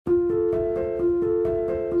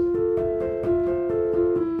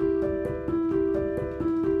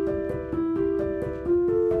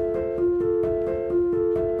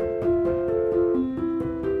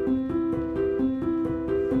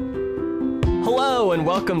Hello and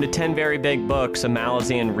welcome to 10 Very Big Books, a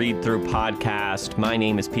Malazan read-through podcast. My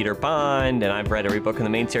name is Peter Bond, and I've read every book in the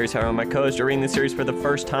main series. However, my co-host reading the series for the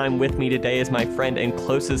first time with me today is my friend and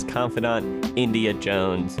closest confidant, India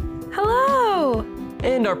Jones. Hello!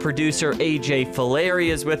 And our producer, AJ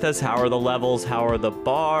Fileri, is with us. How are the levels? How are the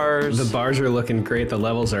bars? The bars are looking great. The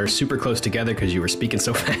levels are super close together because you were speaking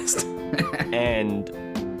so fast. And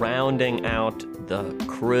rounding out the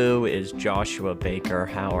crew is Joshua Baker.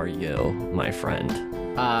 How are you, my friend?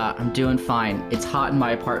 I'm doing fine. It's hot in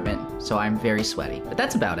my apartment, so I'm very sweaty. But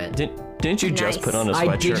that's about it. Didn't you just put on a sweatshirt?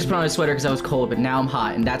 I did just put on a sweater because I was cold, but now I'm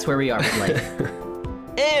hot, and that's where we are with life.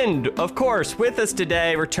 And, of course, with us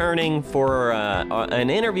today, returning for an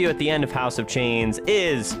interview at the end of House of Chains,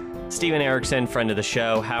 is Steven Erickson, friend of the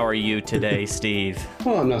show. How are you today, Steve?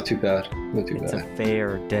 Oh, I'm not too bad. It's a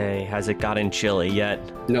fair day. Has it gotten chilly yet?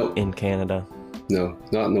 No. In Canada? No,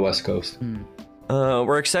 not on the West Coast.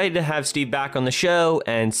 We're excited to have Steve back on the show,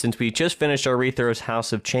 and since we just finished our read-through of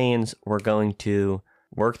House of Chains, we're going to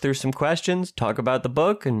work through some questions, talk about the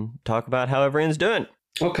book, and talk about how everyone's doing.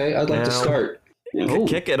 Okay, I'd like to start.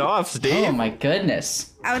 Kick it off, Steve. Oh my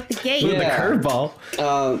goodness. Out the gate. The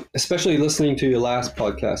curveball. Especially listening to your last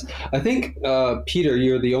podcast. I think, Peter,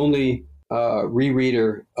 you're the only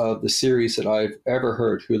rereader of the series that I've ever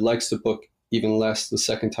heard who likes the book even less the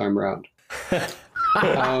second time around.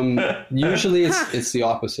 Usually it's the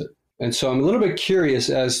opposite. And so I'm a little bit curious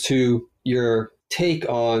as to your take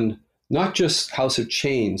on not just House of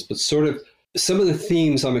Chains, but sort of some of the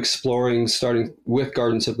themes I'm exploring, starting with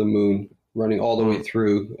Gardens of the Moon, running all the way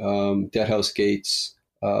through Deadhouse Gates,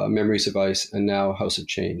 Memories of Ice, and now House of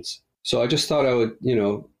Chains. So I just thought I would,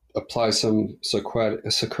 apply some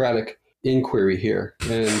Socratic inquiry here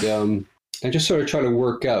and just sort of try to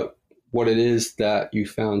work out what it is that you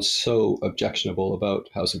found so objectionable about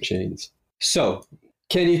House of Chains. So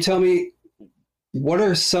can you tell me, what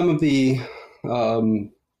are some of the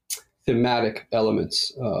thematic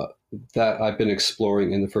elements that I've been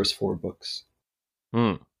exploring in the first 4 books?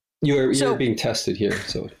 You're being tested here,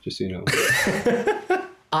 so just so you know.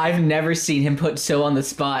 I've never seen him put so on the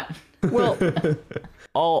spot. Well,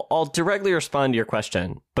 I'll directly respond to your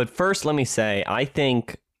question, but first let me say I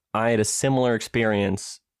think I had a similar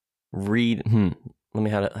experience. Let me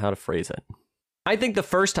how to phrase it. I think the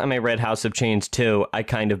first time I read House of Chains 2, I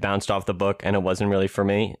kind of bounced off the book and it wasn't really for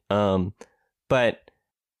me. But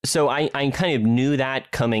so I kind of knew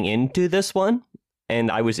that coming into this one, and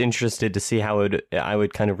I was interested to see how I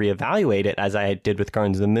would kind of reevaluate it as I did with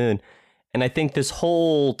Gardens of the Moon. And I think this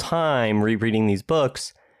whole time rereading these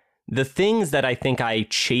books, the things that I think I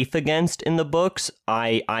chafe against in the books,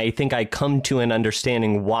 I think I come to an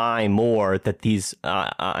understanding why more that these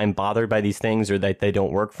I'm bothered by these things or that they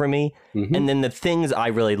don't work for me. Mm-hmm. And then the things I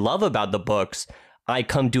really love about the books, I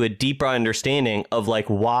come to a deeper understanding of like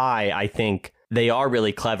why I think they are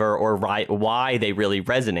really clever or why they really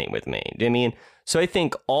resonate with me. I mean, so I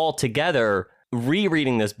think altogether,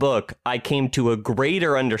 rereading this book, I came to a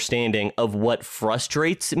greater understanding of what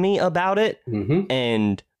frustrates me about it,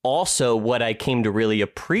 and also what I came to really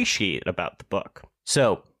appreciate about the book.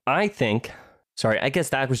 So I think, I guess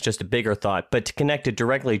that was just a bigger thought, but to connect it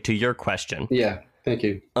directly to your question. Yeah, thank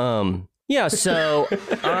you. So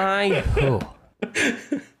I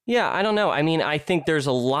don't know. I mean, I think there's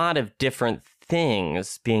a lot of different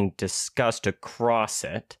things being discussed across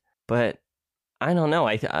it, but I don't know.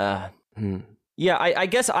 I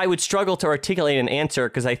guess I would struggle to articulate an answer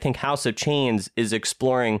because I think House of Chains is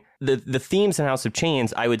exploring the themes in House of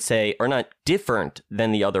Chains, I would say, are not different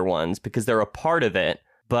than the other ones because they're a part of it.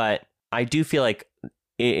 But I do feel like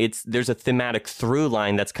there's a thematic through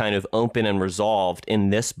line that's kind of open and resolved in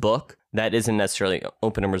this book that isn't necessarily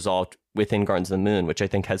open and resolved within Gardens of the Moon, which I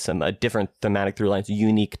think has some different thematic through lines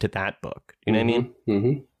unique to that book. You know what I mean?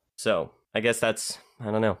 Mm-hmm. So I guess that's, I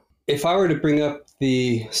don't know. If I were to bring up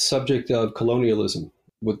the subject of colonialism,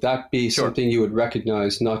 would that be something you would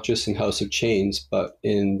recognize not just in House of Chains, but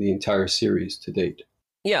in the entire series to date?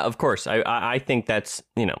 Yeah, of course. I think that's,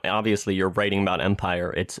 obviously you're writing about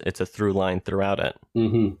empire. It's a through line throughout it.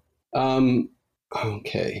 Mm-hmm.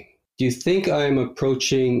 Okay. Do you think I'm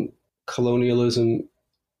approaching colonialism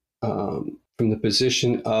from the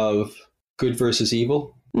position of good versus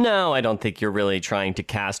evil? No, I don't think you're really trying to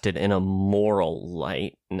cast it in a moral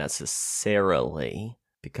light necessarily,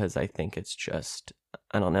 because I think it's just,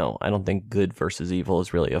 I don't know. I don't think good versus evil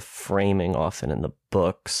is really a framing often in the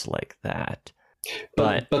books like that.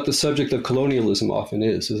 But the subject of colonialism often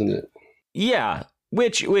is, isn't it? Yeah,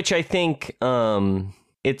 which I think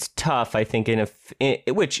it's tough. I think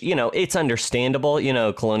which it's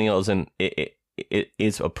understandable. Colonialism it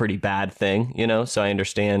is a pretty bad thing, you know? So I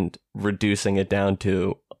understand reducing it down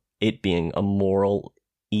to it being a moral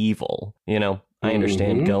evil, you know? I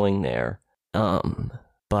understand going there.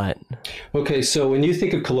 But okay, so when you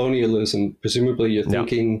think of colonialism, presumably you're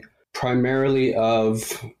thinking primarily of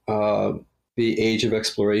the age of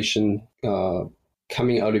exploration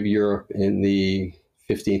coming out of Europe in the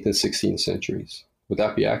 15th and 16th centuries. Would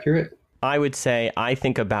that be accurate? I would say I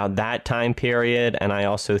think about that time period, and I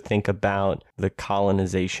also think about the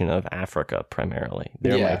colonization of Africa primarily.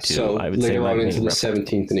 So I would later on into the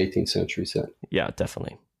 17th and 18th centuries then. Yeah,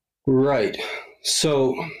 definitely. Right.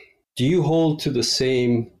 So do you hold to the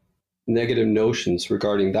same negative notions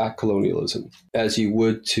regarding that colonialism as you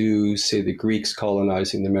would to, say, the Greeks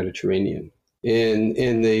colonizing the Mediterranean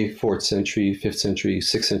in the 4th century, 5th century,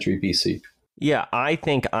 6th century BC? Yeah, I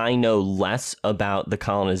think I know less about the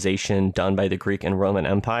colonization done by the Greek and Roman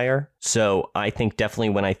Empire. So I think definitely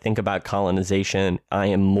when I think about colonization, I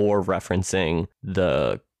am more referencing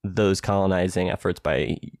those colonizing efforts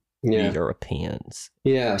by Europeans.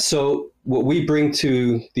 Yeah, so what we bring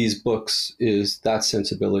to these books is that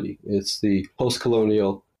sensibility. It's the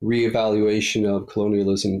post-colonial reevaluation of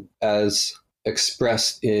colonialism as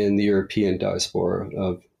expressed in the European diaspora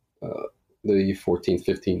of the 14th,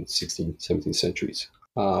 15th, 16th, 17th centuries.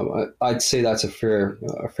 I'd say that's a fair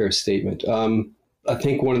statement. I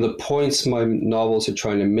think one of the points my novels are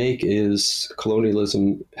trying to make is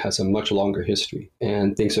colonialism has a much longer history,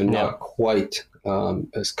 and things are not quite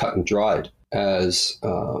as cut and dried as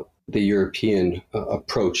the European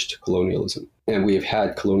approach to colonialism. And we have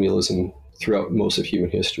had colonialism throughout most of human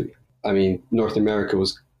history. I mean, North America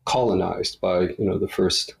was colonized by the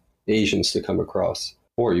first Asians to come across,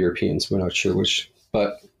 or Europeans, we're not sure which,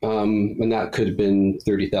 but and that could have been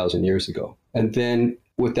 30,000 years ago. And then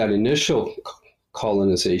with that initial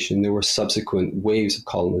colonization, there were subsequent waves of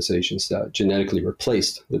colonizations that genetically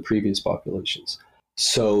replaced the previous populations.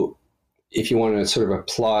 So if you want to sort of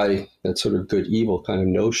apply that sort of good evil kind of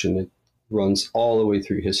notion, it runs all the way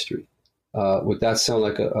through history. Would that sound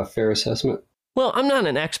like a fair assessment? Well, I'm not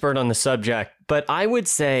an expert on the subject, but I would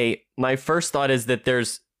say my first thought is that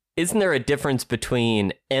isn't there a difference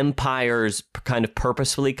between empires kind of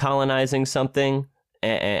purposefully colonizing something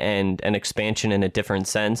and an expansion in a different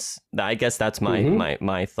sense? I guess that's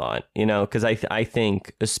my thought, because I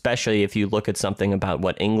think, especially if you look at something about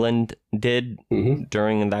what England did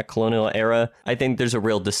during that colonial era, I think there's a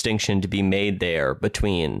real distinction to be made there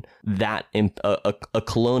between that a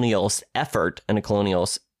colonial effort and a colonial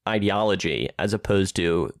ideology as opposed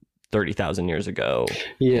to 30,000 years ago,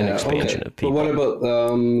 an expansion of people. But what about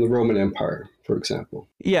the Roman Empire, for example?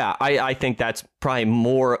 Yeah, I think that's probably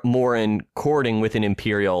more in according with an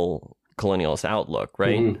imperial colonialist outlook,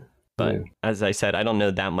 right? But as I said, I don't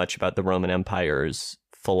know that much about the Roman Empire's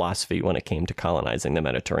philosophy when it came to colonizing the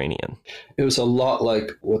Mediterranean. It was a lot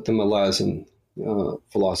like what the Malayan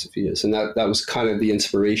philosophy is, and that was kind of the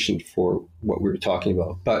inspiration for what we were talking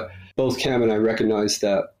about. But both Cam and I recognize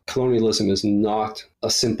that colonialism is not a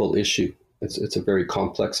simple issue. It's a very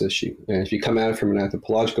complex issue. And if you come at it from an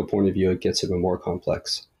anthropological point of view, it gets even more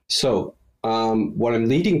complex. So what I'm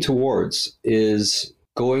leading towards is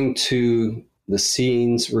going to the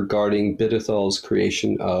scenes regarding Bidethal's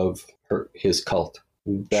creation of his cult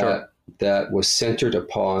that was centered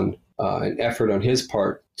upon an effort on his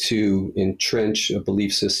part to entrench a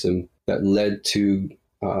belief system that led to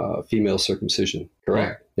female circumcision.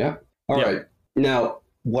 Correct? Yeah. All right. Now,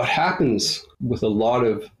 what happens with a lot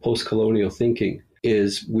of post-colonial thinking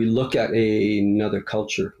is we look at another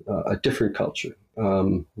culture, a different culture,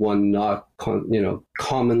 one not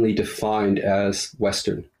commonly defined as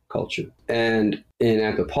Western culture. And in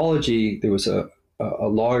anthropology, there was a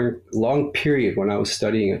long period when I was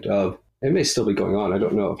studying it of, it may still be going on, I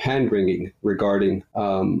don't know, of hand-wringing regarding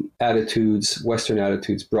attitudes, Western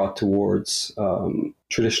attitudes brought towards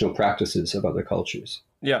traditional practices of other cultures.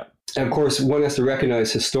 Yeah. And of course, one has to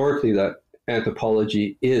recognize historically that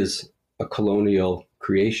anthropology is a colonial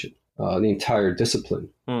creation. The entire discipline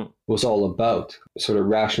was all about sort of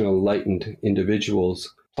rational, enlightened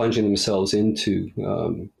individuals plunging themselves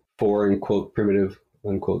into foreign, quote, primitive,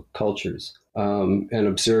 unquote, cultures, and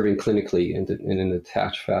observing clinically and in an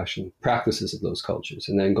attached fashion practices of those cultures,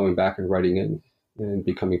 and then going back and writing in and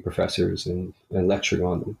becoming professors and lecturing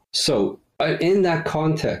on them. So in that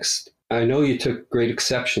context, I know you took great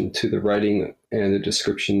exception to the writing and the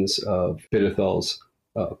descriptions of Bidethal's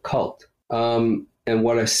cult. And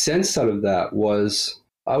what I sensed out of that was,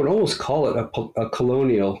 I would almost call it a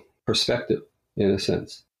colonial perspective, in a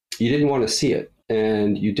sense. You didn't want to see it,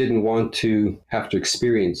 and you didn't want to have to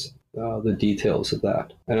experience the details of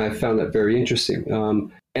that. And I found that very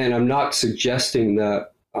interesting. And I'm not suggesting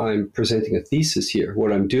that I'm presenting a thesis here.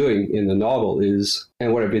 What I'm doing in the novel is,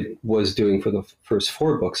 and what was doing for the first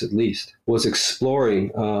 4 books at least, was exploring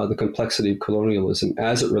the complexity of colonialism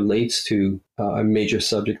as it relates to a major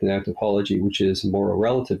subject in anthropology, which is moral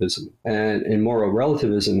relativism. And in moral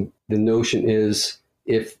relativism, the notion is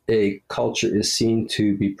if a culture is seen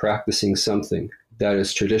to be practicing something that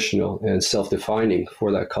is traditional and self-defining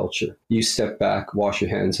for that culture, you step back, wash your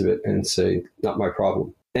hands of it, and say, not my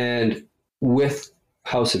problem. And with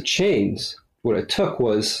House of Chains, what I took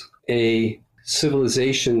was a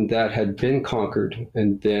civilization that had been conquered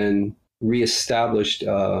and then reestablished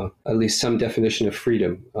at least some definition of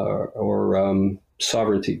freedom or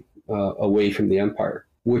sovereignty away from the empire,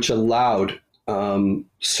 which allowed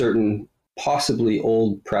certain possibly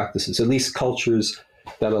old practices, at least cultures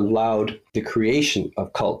that allowed the creation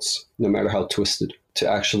of cults, no matter how twisted, to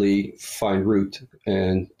actually find root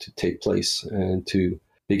and to take place and to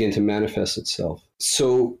begin to manifest itself.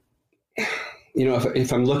 So, you know,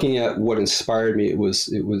 if I'm looking at what inspired me, it was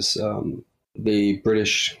the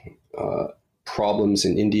British problems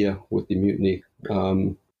in India with the mutiny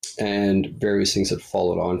and various things that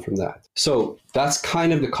followed on from that. So that's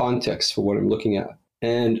kind of the context for what I'm looking at.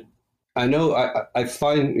 And I know I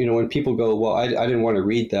find, you know, when people go, well, I didn't want to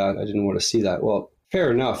read that, I didn't want to see that. Well,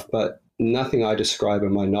 fair enough, but nothing I describe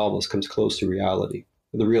in my novels comes close to reality.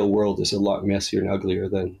 The real world is a lot messier and uglier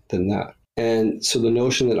than that. And so the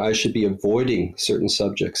notion that I should be avoiding certain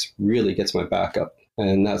subjects really gets my back up.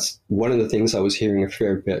 And that's one of the things I was hearing a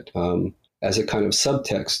fair bit as a kind of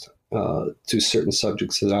subtext to certain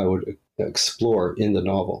subjects that I would explore in the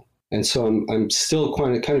novel. And so I'm still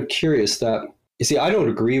kind of curious that, you see, I don't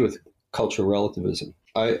agree with cultural relativism.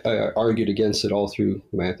 I argued against it all through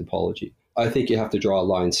my anthropology. I think you have to draw a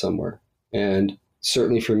line somewhere. And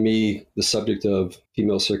certainly for me, the subject of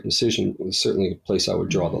female circumcision was certainly a place I would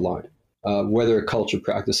draw the line. Whether a culture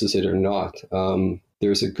practices it or not,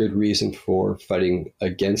 there's a good reason for fighting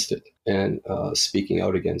against it and speaking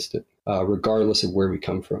out against it, regardless of where we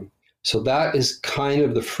come from. So that is kind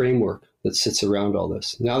of the framework that sits around all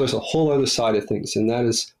this. Now there's a whole other side of things, and that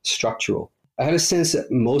is structural. I had a sense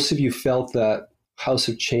that most of you felt that House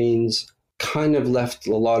of Chains kind of left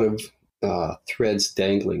a lot of threads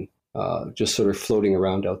dangling, just sort of floating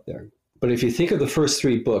around out there. But if you think of the first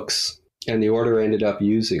 3 books and the order I ended up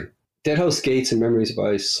using, Deadhouse Gates and Memories of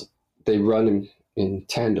Ice, they run in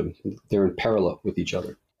tandem. They're in parallel with each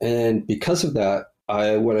other. And because of that,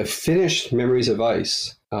 when I finished Memories of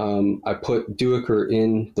Ice, I put Duiker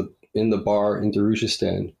in the bar in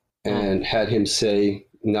Darujhistan and had him say,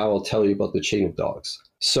 now I'll tell you about the Chain of Dogs.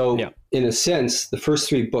 So in a sense, the first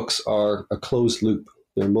 3 books are a closed loop.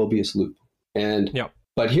 They're a Mobius loop. And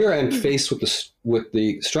but here I am faced with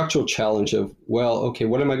the structural challenge of, well, okay,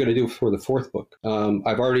 what am I going to do for the 4th book?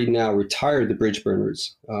 I've already now retired the bridge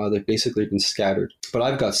burners. They've basically been scattered, but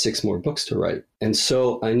I've got 6 more books to write. And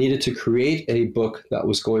so I needed to create a book that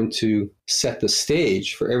was going to set the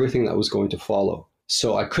stage for everything that was going to follow.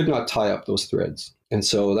 So I could not tie up those threads. And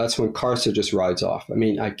so that's when Karsa just rides off. I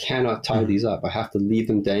mean, I cannot tie these up. I have to leave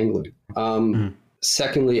them dangling.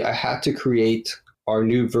 Secondly, I had to create our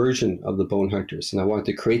new version of the Bone Hunters, and I wanted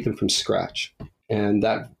to create them from scratch, and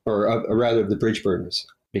that, or rather, the Bridge Burners,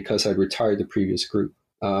 because I'd retired the previous group.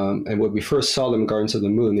 And when we first saw them in Gardens of the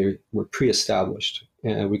Moon, they were pre-established,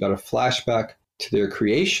 and we got a flashback to their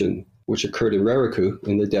creation, which occurred in Rariku,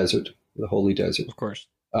 in the desert, the holy desert, of course,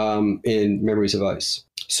 in Memories of Ice.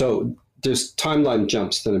 So there's timeline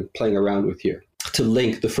jumps that I'm playing around with here to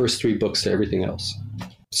link the first 3 books to everything else.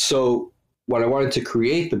 So when I wanted to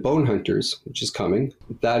create the Bone Hunters, which is coming,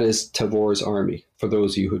 that is Tavor's army. For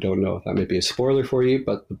those of you who don't know, that may be a spoiler for you,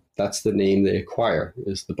 but that's the name they acquire,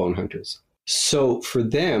 is the Bone Hunters. So for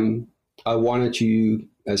them, I wanted you,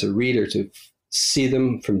 as a reader, to see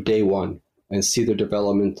them from day one and see their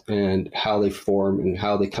development and how they form and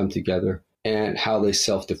how they come together and how they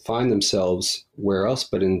self-define themselves, where else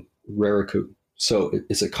but in Rariku. So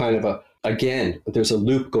it's a kind of again, there's a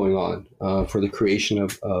loop going on for the creation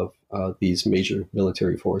of these major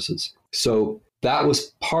military forces. So that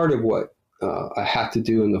was part of what I had to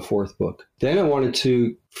do in the 4th book. Then I wanted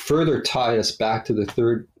to further tie us back to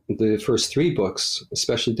the first 3 books,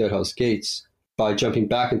 especially Deadhouse Gates, by jumping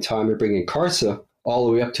back in time and bringing Karsa all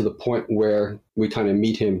the way up to the point where we kind of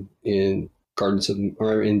meet him in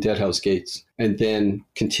in Deadhouse Gates, and then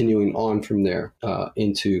continuing on from there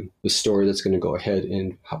into the story that's going to go ahead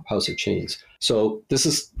in House of Chains. So this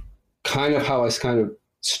is kind of how I kind of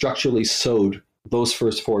structurally sewed those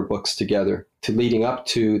first 4 books together to leading up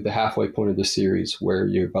to the halfway point of the series where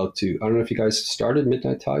you're about to, I don't know if you guys started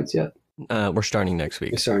Midnight Tides yet? We're starting next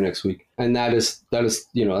week. We're starting next week, and that is that's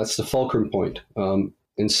the fulcrum point.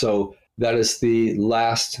 And so that is the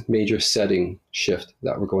last major setting shift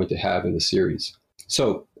that we're going to have in the series.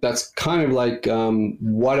 So that's kind of like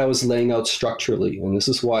what I was laying out structurally, and this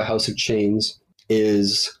is why House of Chains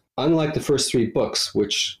is unlike the first 3 books,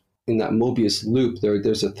 which in that Mobius loop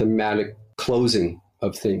there's a thematic closing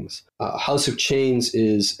of things. House of Chains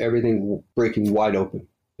is everything breaking wide open.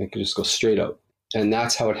 It could just go straight out. And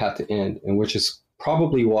that's how it had to end, and which is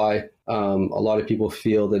probably why a lot of people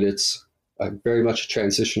feel that it's very much a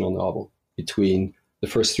transitional novel between the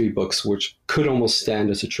first 3 books, which could almost stand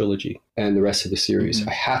as a trilogy, and the rest of the series. Mm-hmm.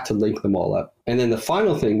 I had to link them all up. And then the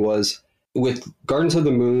final thing was, with Gardens of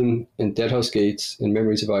the Moon and Deadhouse Gates and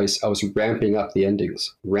Memories of Ice, I was ramping up the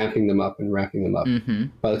endings, ramping them up and ramping them up. Mm-hmm.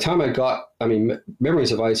 By the time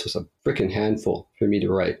Memories of Ice was a freaking handful for me to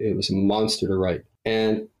write. It was a monster to write.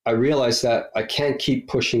 And I realized that I can't keep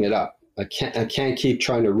pushing it up. I can't keep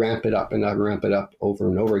trying to ramp it up and not ramp it up over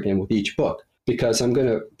and over again with each book, because I'm going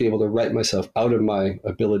to be able to write myself out of my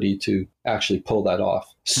ability to actually pull that off.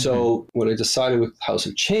 Mm-hmm. So what I decided with House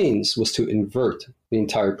of Chains was to invert the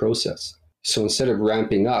entire process. So instead of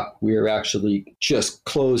ramping up, we are actually just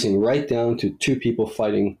closing right down to 2 people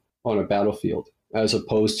fighting on a battlefield, as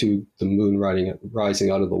opposed to the moon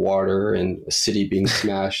rising out of the water and a city being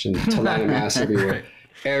smashed and Talana mass everywhere. Right.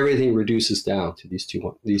 Everything reduces down to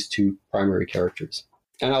these two primary characters.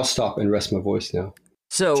 And I'll stop and rest my voice now.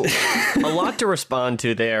 So a lot to respond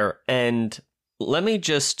to there. And let me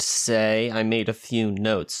just say I made a few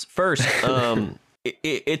notes. First,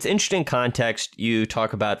 it's interesting context you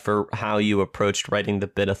talk about for how you approached writing the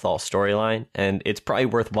Bidethal storyline. And it's probably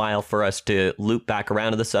worthwhile for us to loop back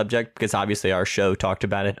around to the subject, because obviously our show talked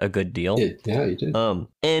about it a good deal. Yeah, you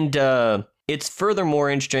did. It's furthermore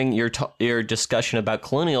interesting your discussion about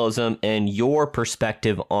colonialism and your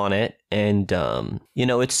perspective on it. And,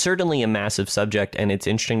 it's certainly a massive subject, and it's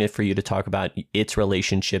interesting for you to talk about its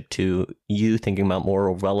relationship to you thinking about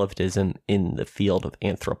moral relativism in the field of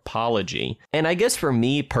anthropology. And I guess for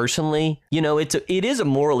me personally, it is a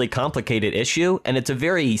morally complicated issue, and it's a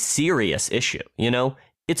very serious issue.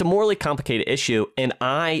 It's a morally complicated issue, and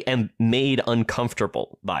I am made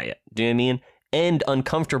uncomfortable by it. Do you know what I mean? And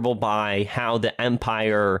uncomfortable by how the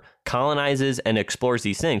empire colonizes and explores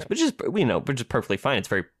these things, which is perfectly fine. It's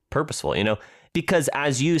very purposeful, because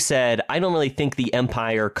as you said, I don't really think the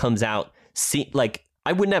empire comes out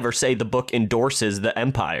I would never say the book endorses the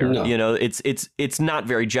empire. No. It's not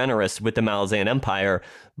very generous with the Malazan Empire,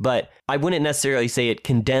 but I wouldn't necessarily say it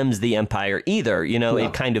condemns the empire either. No.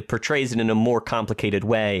 It kind of portrays it in a more complicated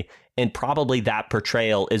way. And probably that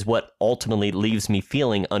portrayal is what ultimately leaves me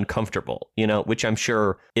feeling uncomfortable, which I'm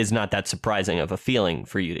sure is not that surprising of a feeling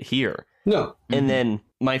for you to hear. No. Mm-hmm. And then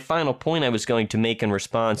my final point I was going to make in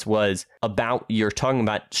response was about you're talking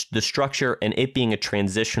about the structure and it being a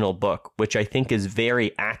transitional book, which I think is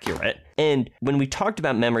very accurate. And when we talked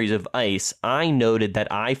about Memories of Ice, I noted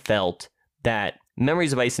that I felt that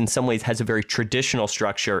Memories of Ice in some ways has a very traditional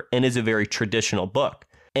structure and is a very traditional book.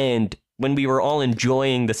 And when we were all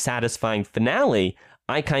enjoying the satisfying finale,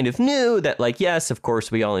 I kind of knew that, yes, of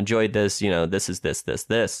course, we all enjoyed this, this is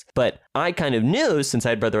this. But I kind of knew, since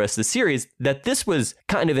I'd read the rest of the series, that this was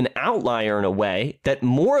kind of an outlier in a way, that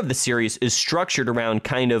more of the series is structured around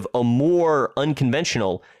kind of a more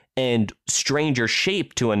unconventional and stranger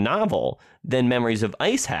shape to a novel than Memories of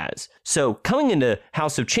Ice has. So coming into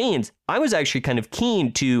House of Chains, I was actually kind of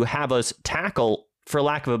keen to have us tackle, for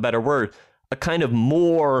lack of a better word, a kind of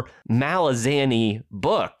more Malazan-y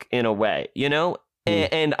book in a way,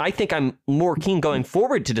 And I think I'm more keen going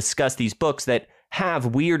forward to discuss these books that have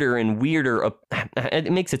weirder and weirder,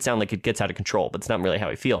 it makes it sound like it gets out of control, but it's not really how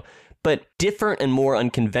I feel, but different and more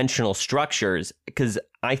unconventional structures, because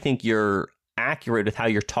I think you're accurate with how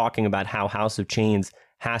you're talking about how House of Chains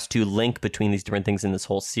has to link between these different things in this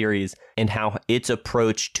whole series, and how its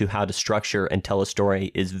approach to how to structure and tell a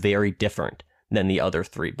story is very different than the other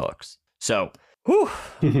 3 books. So, a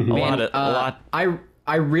lot.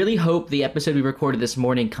 I really hope the episode we recorded this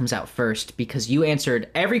morning comes out first, because you answered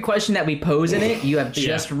every question that we pose in it. You have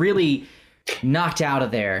just really knocked out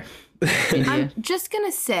of there. India. I'm just going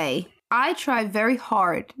to say, I try very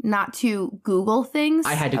hard not to Google things.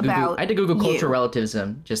 I had to Google cultural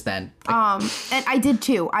relativism just then. And I did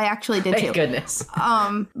too. I actually did too. Thank goodness.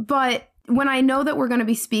 But when I know that we're going to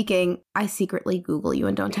be speaking, I secretly Google you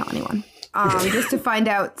and don't tell anyone. Just to find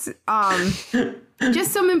out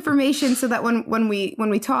just some information, so that when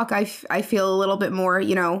we talk, I feel a little bit more,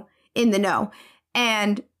 in the know.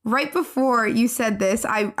 And right before you said this,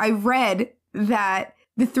 I read that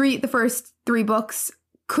the first 3 books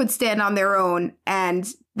could stand on their own, and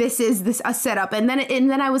this is a setup. And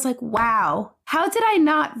then I was like, wow, how did I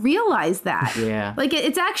not realize that? Yeah. Like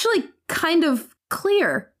it's actually kind of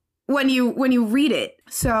clear when you read it.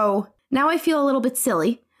 So now I feel a little bit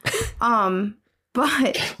silly.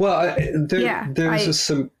 But well,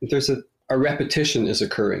 there's a repetition is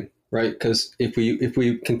occurring, right? Because if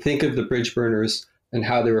we can think of the bridge burners and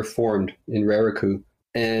how they were formed in Rariku,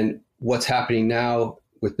 and what's happening now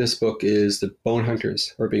with this book is the bone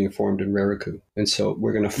hunters are being formed in Rariku, and so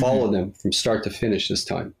we're going to follow them from start to finish this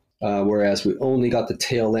time, whereas we only got the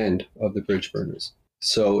tail end of the bridge burners.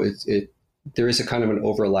 So there is a kind of an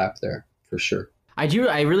overlap there for sure.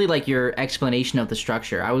 I really like your explanation of the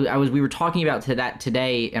structure. We were talking about that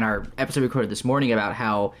today in our episode recorded this morning about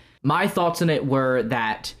how my thoughts on it were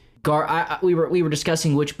that we were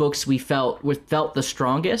discussing which books we felt the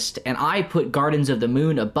strongest, and I put Gardens of the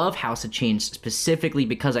Moon above House of Chains specifically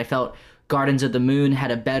because I felt Gardens of the Moon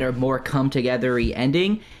had a better, more come togethery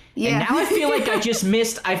ending. Yeah. And now I feel like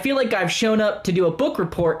I feel like I've shown up to do a book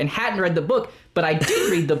report and hadn't read the book, but I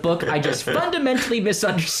did read the book. I just fundamentally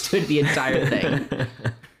misunderstood the entire thing.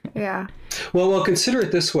 Yeah. Well, consider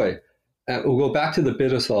it this way. We'll go back to the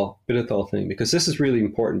Bidethal thing, because this is really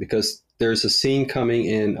important, because there's a scene coming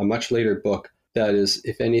in a much later book that is,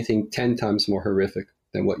 if anything, 10 times more horrific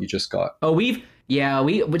than what you just got. Oh, we know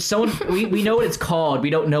what it's called. We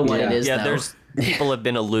don't know what it is, though. There's people have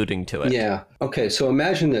been alluding to it. Yeah. Okay. So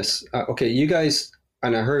imagine this. Okay. You guys,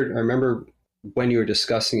 and I remember when you were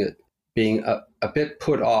discussing it, being a bit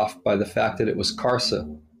put off by the fact that it was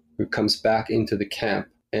Karsa who comes back into the camp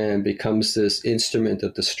and becomes this instrument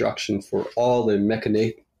of destruction for all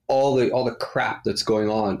the crap that's going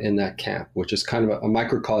on in that camp, which is kind of a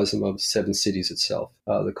microcosm of Seven Cities itself,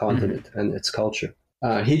 the continent and its culture.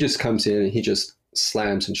 He just comes in and he just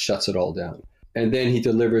slams and shuts it all down. And then he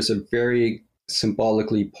delivers a very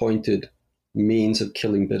symbolically pointed means of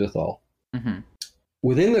killing Bidethal. Mm-hmm.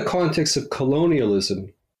 Within the context of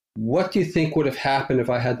colonialism, what do you think would have happened if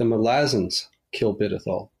I had the Malazans kill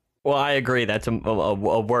Bidethal? Well, I agree. That's a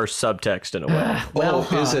worse subtext in a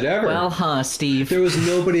way. Is it ever? Well, Steve. There was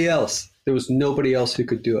nobody else. There was nobody else who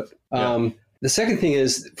could do it. Yeah. The second thing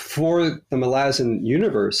is, for the Malazan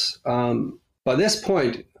universe, by this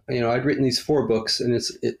point, I'd written these 4 books, and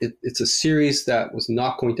it's a series that was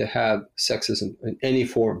not going to have sexism in any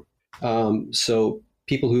form. So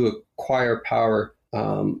people who acquire power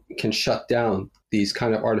can shut down these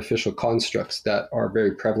kind of artificial constructs that are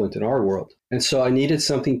very prevalent in our world. And so I needed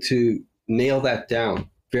something to nail that down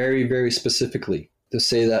very, very specifically, to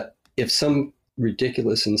say that if some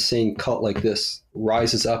ridiculous, insane cult like this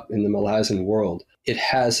rises up in the Malazan world, it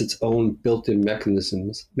has its own built-in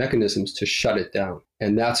mechanisms to shut it down.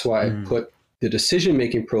 And that's why I put the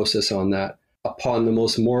decision-making process on that upon the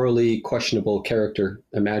most morally questionable character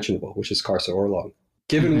imaginable, which is Karsa Orlog.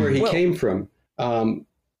 Given where he came from,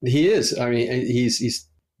 he is. I mean, he's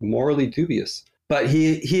morally dubious, but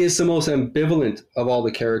he is the most ambivalent of all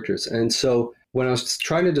the characters. And so when I was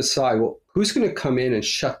trying to decide, well, who's going to come in and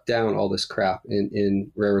shut down all this crap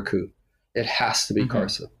in Rariku, it has to be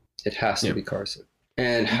Karsa. It has to be Karsa.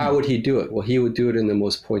 And how would he do it? Well, he would do it in the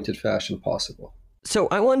most pointed fashion possible. So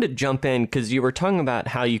I wanted to jump in because you were talking about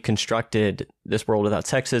how you constructed this world without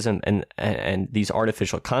sexism and these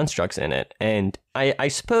artificial constructs in it. And I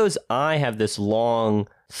suppose I have this long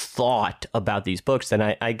thought about these books, and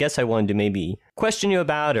I guess I wanted to maybe question you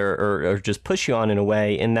about or just push you on in a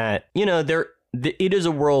way, in that, it is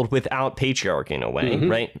a world without patriarchy in a way,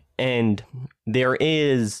 right? And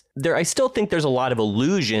I still think there's a lot of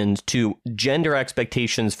allusions to gender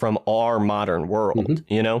expectations from our modern world,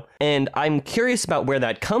 And I'm curious about where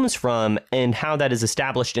that comes from and how that is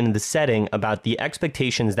established in the setting about the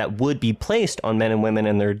expectations that would be placed on men and women,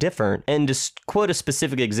 and they're different. And to quote a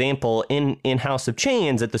specific example, in House of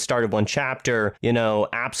Chains, at the start of one chapter,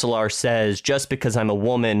 Apsalar says, just because I'm a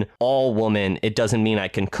woman, all woman, it doesn't mean I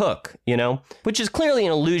can cook, which is clearly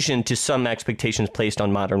an allusion to some expectations placed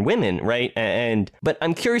on modern women, right? But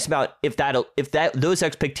I'm curious about if those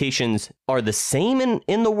expectations are the same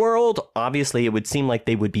in the world. Obviously, it would seem like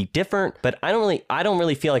they would be different, but I don't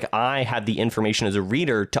really feel like I have the information as a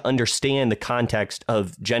reader to understand the context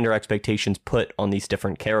of gender expectations put on these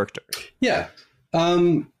different characters. Yeah.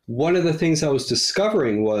 One of the things I was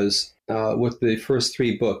discovering was with the first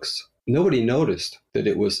 3 books, nobody noticed that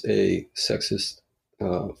it was a sexist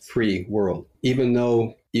free world, even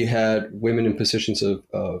though you had women in positions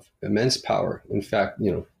of immense power. In fact,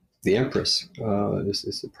 the Empress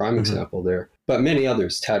is the prime example there, but many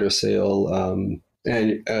others, Tattersail,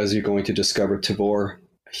 and as you're going to discover, Tavor,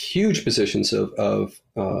 huge positions of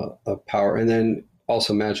power, and then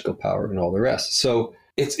also magical power and all the rest. So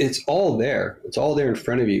it's all there. It's all there in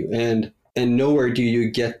front of you, and nowhere do you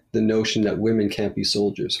get the notion that women can't be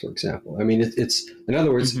soldiers, for example. I mean, it's in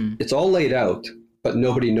other words, it's all laid out, but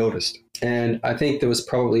nobody noticed. And I think there was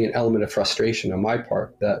probably an element of frustration on my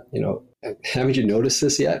part that, you know, haven't you noticed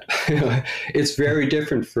this yet? It's very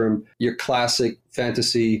different from your classic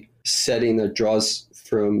fantasy setting that draws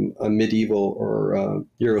from a medieval or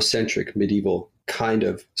Eurocentric medieval kind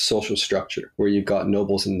of social structure where you've got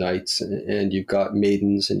nobles and knights and you've got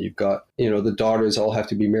maidens and you've got, you know, the daughters all have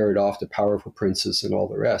to be married off to powerful princes and all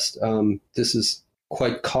the rest. This is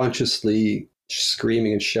quite consciously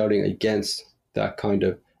screaming and shouting against that kind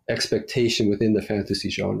of expectation within the fantasy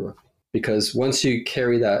genre, because once you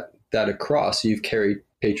carry that across, you've carried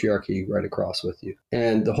patriarchy right across with you.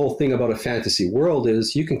 And the whole thing about a fantasy world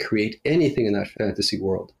is you can create anything in that fantasy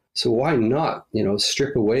world. So why not, you know,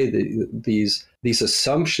 strip away these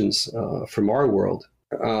assumptions from our world,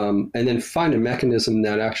 and then find a mechanism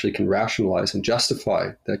that actually can rationalize and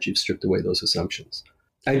justify that you've stripped away those assumptions,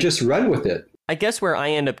 and just run with it. I guess where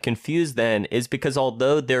I end up confused then is because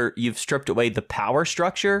although you've stripped away the power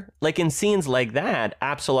structure, like in scenes like that,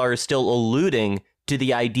 Apsalar is still alluding to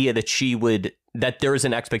the idea that there is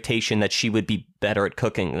an expectation that she would be better at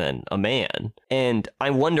cooking than a man. And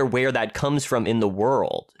I wonder where that comes from in the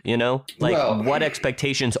world, you know? Like, what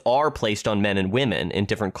expectations are placed on men and women in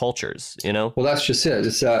different cultures, you know? Well, that's just it.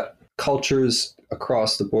 It's that cultures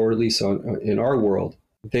across the board, at least in our world,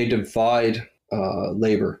 they divide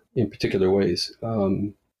labor in particular ways.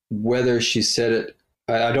 Whether she said it,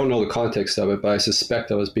 I don't know the context of it, but I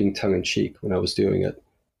suspect I was being tongue-in-cheek when I was doing it.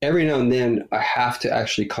 Every now and then, I have to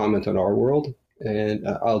actually comment on our world, and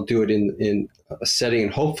I'll do it in a setting,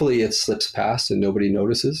 and hopefully it slips past and nobody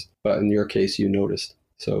notices. But in your case, you noticed.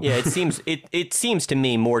 So yeah, it seems to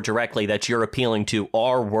me more directly that you're appealing to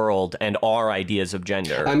our world and our ideas of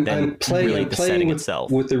gender. I'm playing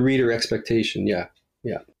with the reader expectation. Yeah.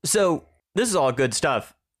 So this is all good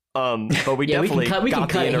stuff. But we definitely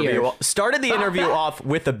started the interview off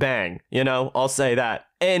with a bang, you know, I'll say that.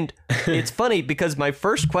 And it's funny because my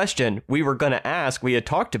first question we were going to ask, we had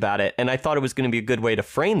talked about it, and I thought it was going to be a good way to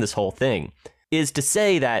frame this whole thing, is to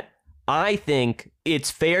say that I think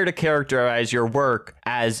it's fair to characterize your work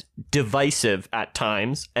as divisive at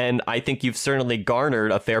times. And I think you've certainly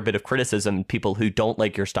garnered a fair bit of criticism, people who don't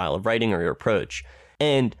like your style of writing or your approach.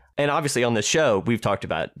 And obviously on this show, we've talked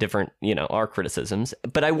about different, you know, our criticisms,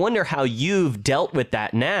 but I wonder how you've dealt with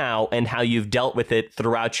that now and how you've dealt with it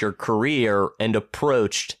throughout your career and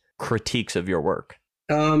approached critiques of your work.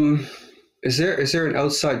 Is there an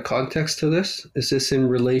outside context to this? Is this in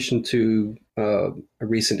relation to a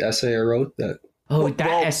recent essay I wrote that? Oh,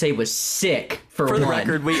 that essay was sick. For the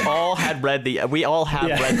record, we all have read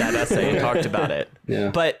that essay and talked about it.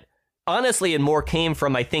 Yeah. But honestly, it more came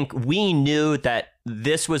from, I think we knew that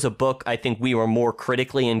this was a book I think we were more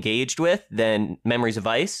critically engaged with than Memories of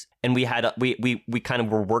Ice. And we had we kind of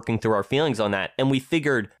were working through our feelings on that. And we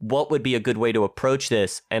figured what would be a good way to approach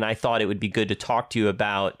this. And I thought it would be good to talk to you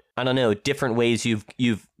about, I don't know, different ways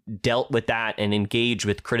you've dealt with that and engaged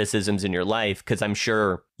with criticisms in your life, because I'm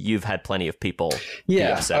sure you've had plenty of people be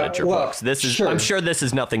upset at your books. I'm sure this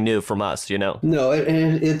is nothing new from us, you know. No,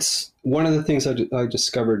 and it's one of the things I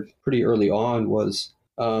discovered pretty early on was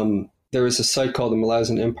there was a site called the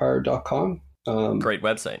MalazanEmpire.com. Great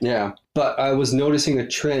website. Yeah, but I was noticing a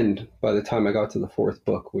trend by the time I got to the fourth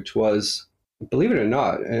book, which was, believe it or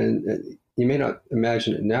not, and you may not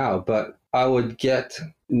imagine it now, but I would get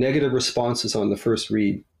negative responses on the first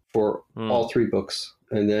read for all three books,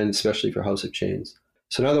 and then especially for House of Chains.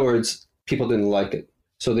 So in other words, people didn't like it.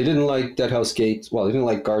 So they didn't like Deadhouse Gate. Well, they didn't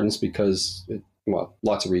like Gardens because,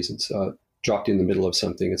 lots of reasons. Dropped in the middle of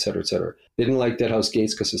something, et cetera, et cetera. They didn't like Deadhouse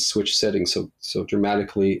Gates because it switched settings so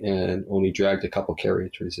dramatically and only dragged a couple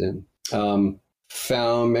characters in.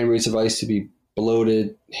 Found Memories of Ice to be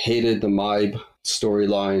bloated, hated the Maib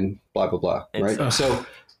storyline, blah, blah, blah, right? So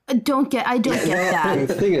I don't get that.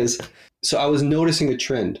 The thing is, so I was noticing a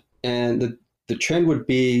trend, and the trend would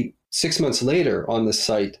be 6 months later on the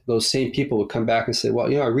site, those same people would come back and say, well,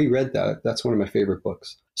 I reread that. That's one of my favorite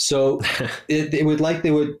books. So they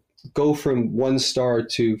would go from 1 star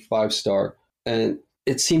to 5 star. And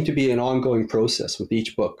it seemed to be an ongoing process with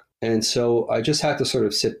each book. And so I just had to sort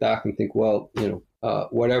of sit back and think, well,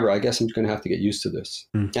 whatever, I guess I'm going to have to get used to this.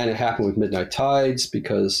 And it happened with Midnight Tides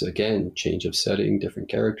because, again, change of setting, different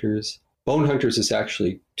characters. Bone Hunters is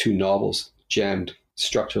actually 2 novels jammed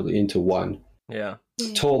structurally into one. Yeah.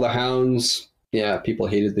 Toll the Hounds, people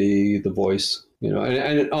hated the voice.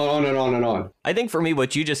 and on and on and on. I think for me,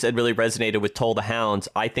 what you just said really resonated with Toll the Hounds.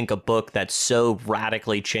 I think a book that so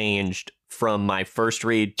radically changed from my first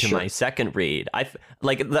read to my second read.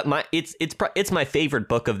 It's my favorite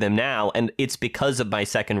book of them now, and it's because of my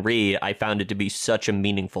second read I found it to be such a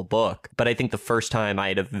meaningful book. But I think the first time I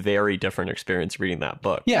had a very different experience reading that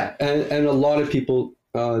book. Yeah, and a lot of people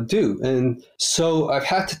do, and so I've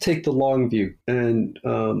had to take the long view, and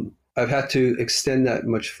I've had to extend that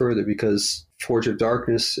much further because Forge of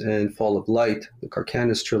Darkness and Fall of Light, the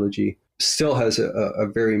Carcanis trilogy, still has a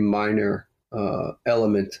very minor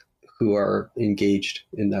element who are engaged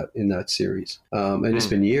in that series. And it's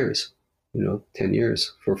been years, 10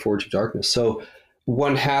 years for Forge of Darkness. So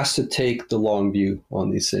one has to take the long view on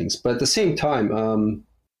these things. But at the same time,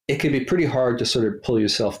 it can be pretty hard to sort of pull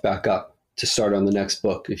yourself back up to start on the next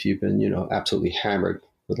book if you've been, absolutely hammered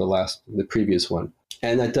with the previous one.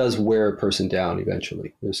 And that does wear a person down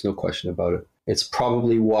eventually. There's no question about it. It's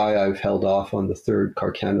probably why I've held off on the third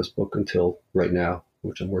Carcanis book until right now,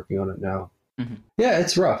 which I'm working on it now. Mm-hmm. Yeah,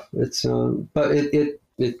 it's rough. It's but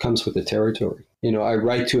it comes with the territory. I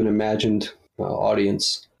write to an imagined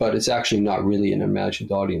audience, but it's actually not really an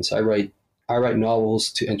imagined audience. I write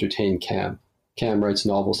novels to entertain Cam. Cam writes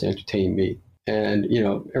novels to entertain me. And,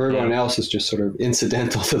 everyone else is just sort of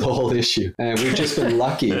incidental to the whole issue. And we've just been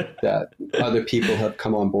lucky that other people have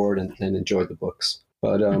come on board and enjoyed the books.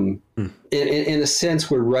 But in a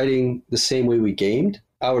sense, we're writing the same way we gamed.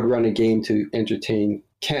 I would run a game to entertain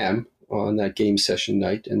Cam on that game session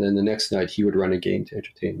night. And then the next night, he would run a game to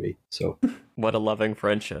entertain me. So what a loving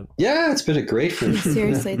friendship. Yeah, it's been a great friendship.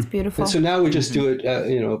 Seriously, it's beautiful. And so now we just do it,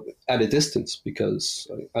 at a distance because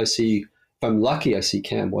I see... If I'm lucky, I see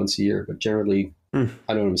Cam once a year, but generally I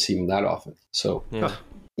don't even see him that often. So,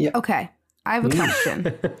 yeah. Okay, I have a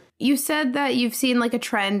question. You said that you've seen like a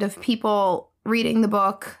trend of people reading the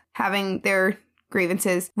book, having their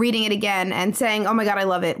grievances, reading it again and saying, oh my God, I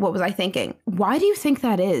love it. What was I thinking? Why do you think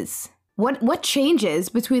that is? What changes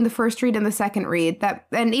between the first read and the second read?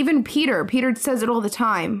 And even Peter says it all the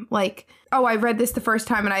time. Like, oh, I read this the first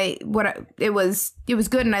time and it was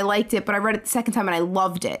good and I liked it, but I read it the second time and I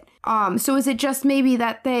loved it. So is it just maybe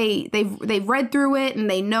that they've read through it and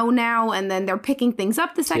they know now and then they're picking things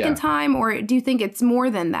up the second time, or do you think it's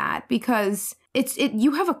more than that? Because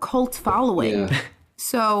you have a cult following,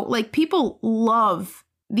 so like people love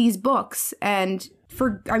these books and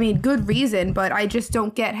for good reason, but I just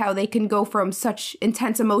don't get how they can go from such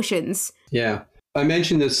intense emotions. Yeah. I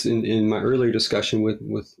mentioned this in my earlier discussion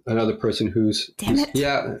with another person who's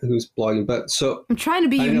blogging. But so I'm trying to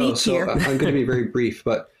be unique here. I'm going to be very brief,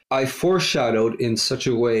 but I foreshadowed in such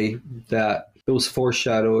a way that those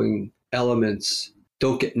foreshadowing elements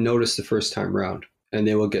don't get noticed the first time round, and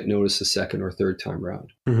they will get noticed the second or third time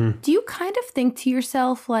round. Mm-hmm. Do you kind of think to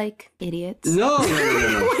yourself like idiots? No.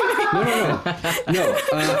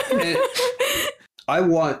 I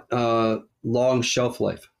want long shelf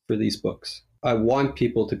life for these books. I want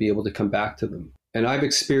people to be able to come back to them. And I've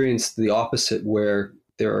experienced the opposite where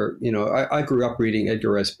there are, I grew up reading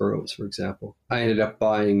Edgar Rice Burroughs, for example. I ended up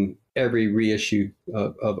buying every reissue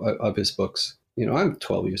of his books. I'm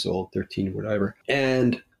 12 years old, 13, whatever.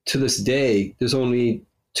 And to this day, there's only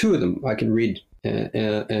 2 of them I can read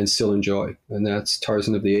and still enjoy. And that's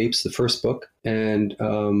Tarzan of the Apes, the first book, and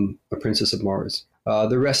A Princess of Mars.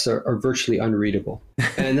 The rest are virtually unreadable.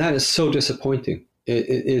 And that is so disappointing.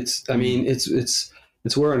 It's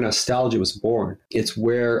where our nostalgia was born. It's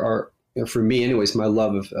where for me anyways, my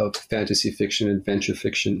love of fantasy fiction, adventure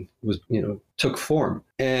fiction was, took form.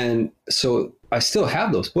 And so I still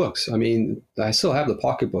have those books. I still have the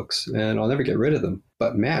pocketbooks and I'll never get rid of them,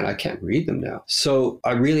 but man, I can't read them now. So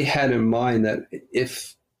I really had in mind that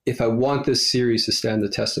if I want this series to stand the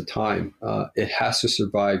test of time, it has to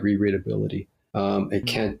survive rereadability. It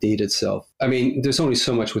can't date itself. There's only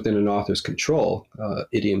so much within an author's control,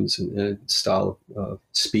 idioms and style of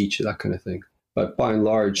speech, that kind of thing. But by and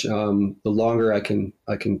large, the longer I can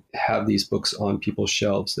have these books on people's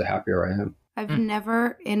shelves, the happier I am. I've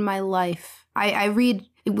never in my life, I read,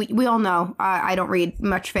 we all know, I don't read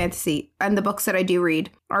much fantasy. And the books that I do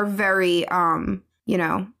read are very,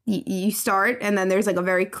 you start and then there's like a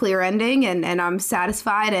very clear ending and I'm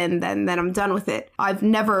satisfied and then I'm done with it. I've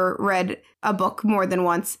never read a book more than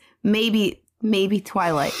once. Maybe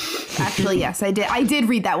Twilight. Actually, yes, I did. I did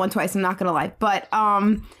read that one twice. I'm not gonna lie, but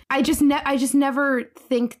I just never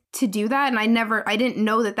think to do that, and I didn't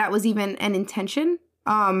know that was even an intention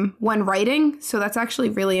when writing. So that's actually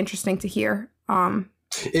really interesting to hear.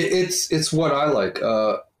 It's what I like.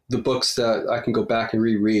 The books that I can go back and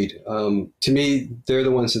reread. To me, they're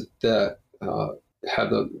the ones that have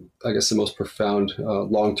the most profound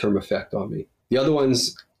long-term effect on me. The other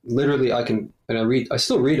ones, literally, I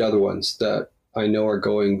still read other ones that I know are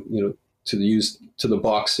going, to the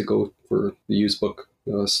box to go for the used book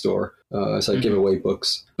store as I give away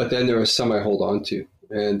books. But then there are some I hold on to,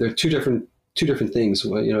 and they're two different things.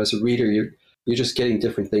 As a reader, you're just getting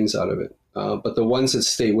different things out of it. But the ones that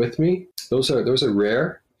stay with me, those are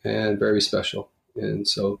rare and very special. And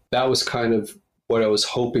so that was kind of what I was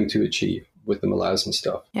hoping to achieve with the melasma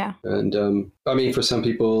stuff. Yeah. And I mean, for some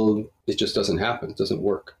people, it just doesn't happen. It doesn't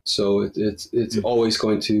work. So it's always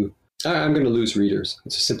going to. I'm going to lose readers.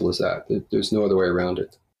 It's as simple as that. There's no other way around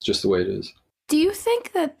it. It's just the way it is. Do you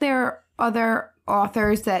think that there are other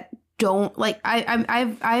authors that don't like? I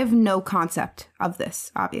have no concept of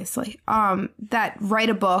this, obviously. That write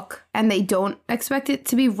a book and they don't expect it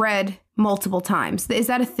to be read multiple times. Is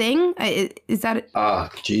that a thing? Is that?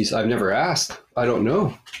 Geez, I've never asked. I don't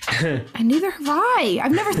know. Neither have I.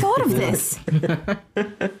 I've never thought of this.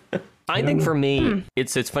 I think for me,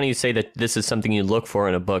 it's funny you say that this is something you look for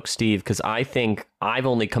in a book, Steve, because I think I've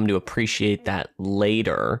only come to appreciate that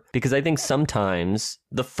later, because I think sometimes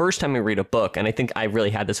the first time I read a book, and I think I really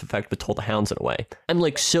had this effect with Toll the Hounds in a way, I'm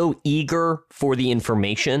like so eager for the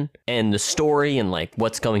information and the story and like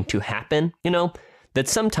what's going to happen, that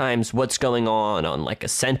sometimes what's going on like a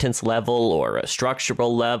sentence level or a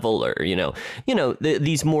structural level or,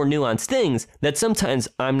 these more nuanced things that sometimes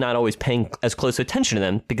I'm not always paying as close attention to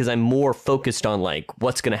them because I'm more focused on like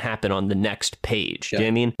what's going to happen on the next page. Yeah. Do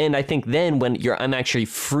you know what I mean? And I think then when I'm actually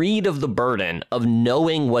freed of the burden of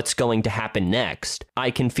knowing what's going to happen next, I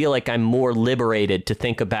can feel like I'm more liberated to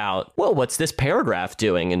think about, well, what's this paragraph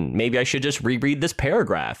doing? And maybe I should just reread this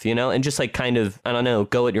paragraph, and just like kind of, I don't know,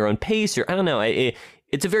 go at your own pace or I don't know.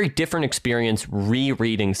 It's a very different experience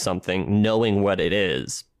rereading something, knowing what it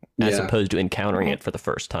is, as opposed to encountering it for the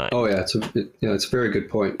first time. Oh yeah, it's a very good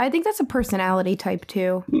point. I think that's a personality type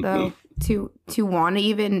too, though. To want to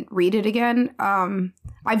even read it again.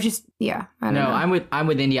 I've just I don't know. I'm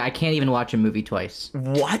with India. I can't even watch a movie twice.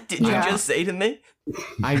 What did you just say to me?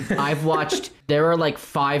 I've watched. There are like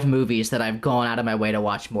 5 movies that I've gone out of my way to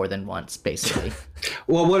watch more than once, basically.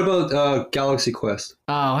 Well, what about Galaxy Quest?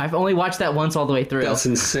 Oh, I've only watched that once all the way through. That's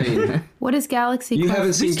insane. What is Galaxy Quest? You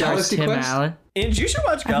haven't seen Galaxy Tim Quest? Allen. And you should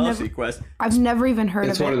watch Galaxy Quest. I've never even heard of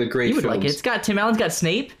it. It's one of the great You would films. like it. It's got Tim Allen's got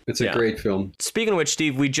Snape. It's a great film. Speaking of which,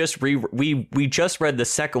 Steve, we just we just read the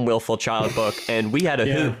second Willful Child book, and we had a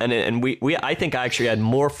hoot, and we I think I actually had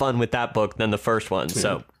more fun with that book than the first one.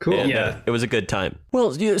 So Cool. it was a good time.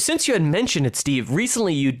 Well, since you had mentioned it, Steve,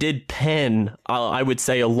 recently you did pen, I would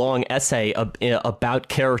say, a long essay about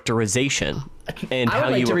characterization. And I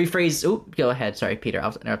would like to rephrase. Oh, go ahead. Sorry, Peter.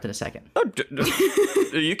 I'll interrupt in a second.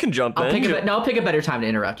 You can jump in. I'll pick a better time to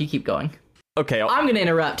interrupt. You keep going. Okay. I'm going to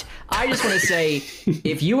interrupt. I just want to say,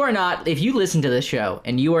 if you listen to this show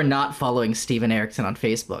and you are not following Steven Erikson on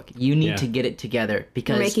Facebook, you need to get it together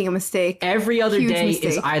because you're making a mistake. Every other Huge day mistake.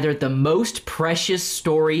 is either the most precious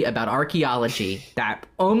story about archaeology that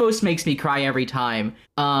almost makes me cry every time,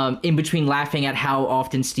 in between laughing at how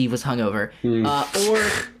often Steve was hungover,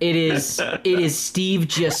 or it is Steve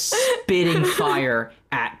just spitting fire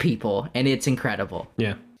at people, and it's incredible.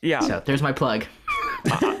 Yeah. So there's my plug.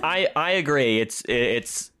 I agree.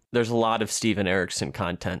 It's there's a lot of Steven Erikson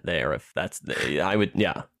content there. If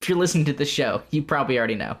you're listening to the show, you probably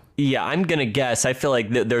already know. Yeah, I'm gonna guess. I feel like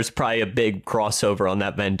there's probably a big crossover on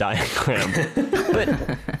that Venn diagram.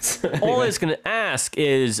 But all I was gonna ask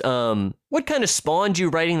is, what kind of spawned you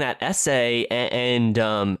writing that essay, and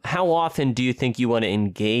how often do you think you want to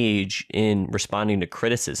engage in responding to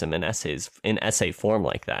criticism in essays in essay form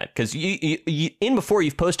like that? Because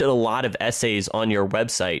you've posted a lot of essays on your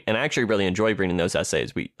website, and I actually really enjoy reading those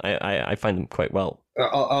essays. I find them quite well.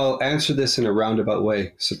 I'll answer this in a roundabout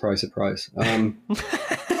way. Surprise, surprise.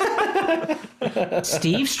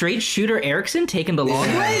 Steve Straight Shooter Erikson taking the long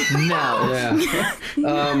way? No.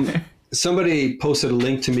 Yeah. Somebody posted a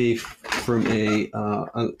link to me from a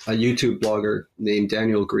YouTube blogger named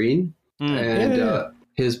Daniel Green. And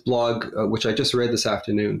his blog, which I just read this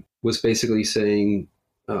afternoon, was basically saying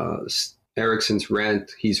Erikson's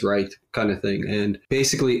rant, he's right, kind of thing. And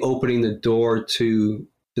basically opening the door to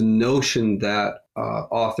the notion that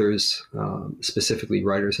authors, specifically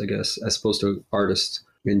writers, I guess, as opposed to artists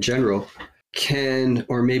in general, can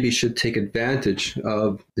or maybe should take advantage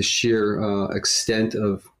of the sheer extent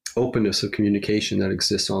of openness of communication that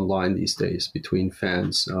exists online these days between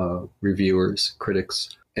fans, reviewers,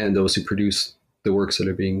 critics, and those who produce the works that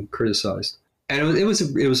are being criticized. And it was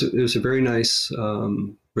a very nice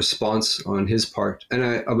response on his part. And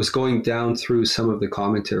I was going down through some of the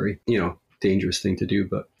commentary, dangerous thing to do.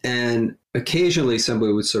 And occasionally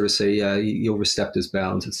somebody would sort of say, yeah, he overstepped his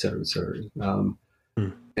bounds, et cetera, et cetera.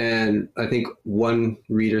 And I think one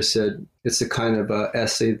reader said it's the kind of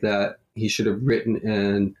essay that he should have written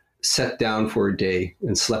and set down for a day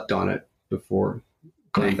and slept on it before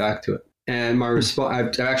going back to it. And my response,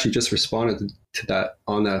 I've actually just responded to that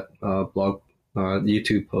on that blog,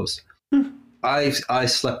 YouTube post. I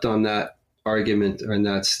slept on that argument or in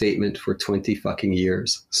that statement for 20 fucking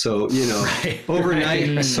years. So,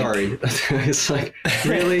 overnight, sorry. It's like,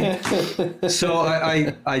 really? So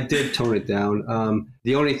I did tone it down.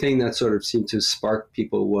 The only thing that sort of seemed to spark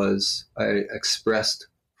people was I expressed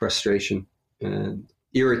frustration and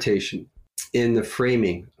irritation in the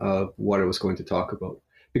framing of what I was going to talk about.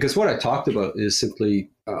 Because what I talked about is simply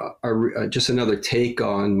just another take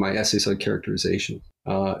on my essays on characterization.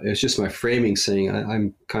 It's just my framing saying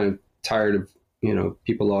I'm kind of tired of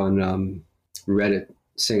people on Reddit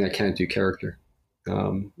saying I can't do character.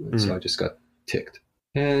 So I just got ticked.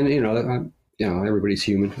 And everybody's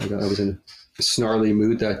human. I was in a snarly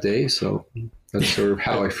mood that day, so that's sort of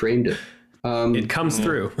how I framed it. It comes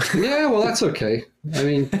through. Yeah, well, that's okay. I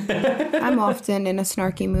mean, I'm often in a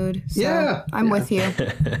snarky mood. So yeah, I'm with you.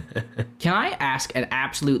 Can I ask an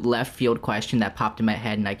absolute left field question that popped in my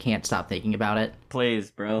head and I can't stop thinking about it? Please,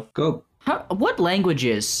 bro. Go. What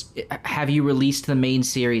languages have you released the main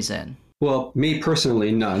series in? Well, me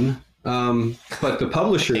personally, none. But the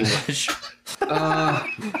publishers, I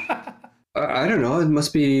don't know. It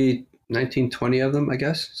must be 19, 20 of them, I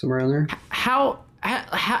guess, somewhere around there. How,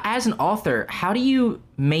 as an author, how do you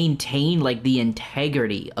maintain like the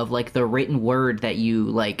integrity of like the written word that you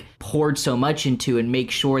like poured so much into and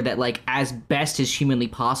make sure that like as best as humanly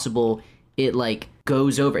possible it like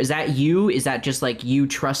goes over? Is that you? Is that just like you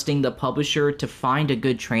trusting the publisher to find a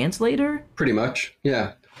good translator? Pretty much,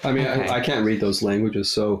 yeah. I mean, Okay. I can't read those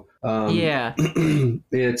languages, so Yeah.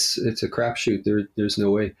 it's a crapshoot. There's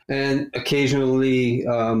no way. And occasionally,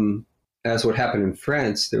 as what happened in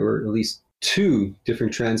France, there were at least 2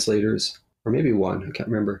 different translators, or maybe one, I can't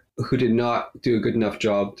remember, who did not do a good enough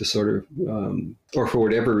job to sort of, or for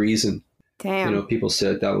whatever reason, Damn. people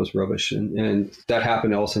said that was rubbish. And that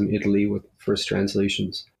happened also in Italy with first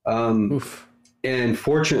translations. And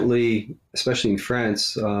fortunately, especially in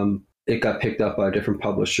France, it got picked up by a different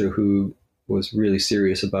publisher who was really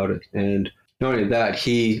serious about it. And not only that,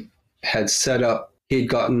 he had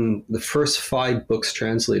gotten the first 5 books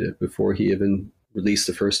translated before he even released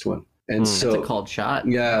the first one. And That's a called shot.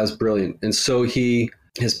 yeah, it was brilliant. And so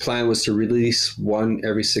his plan was to release one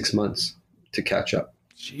every 6 months to catch up.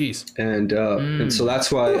 Jeez. And so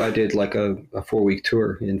that's why I did like a 4-week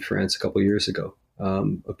tour in France a couple of years ago,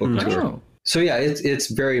 a book tour. Oh. So yeah, it's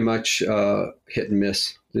very much hit and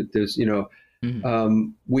miss. There's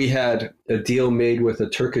we had a deal made with a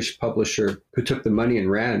Turkish publisher who took the money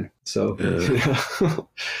and ran. So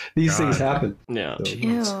these things happen. Yeah. So,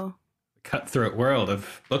 Ew. Cutthroat world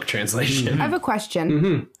of book translation. I have a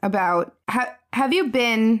question about how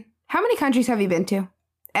many countries have you been to?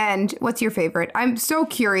 And what's your favorite? I'm so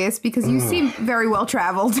curious because you seem very well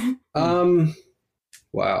traveled.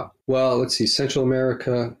 Wow. Well, let's see. Central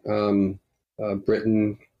America,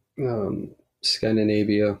 Britain,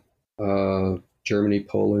 Scandinavia, Germany,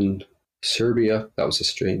 Poland, Serbia. That was a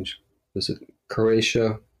strange visit.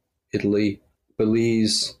 Croatia, Italy,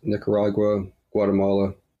 Belize, Nicaragua,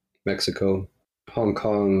 Guatemala, Mexico, Hong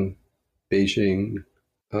Kong, Beijing,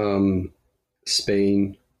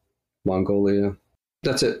 Spain, Mongolia.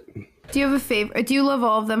 That's it. Do you have a favorite? Do you love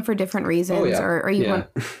all of them for different reasons? Oh, yeah. Or are you Yeah.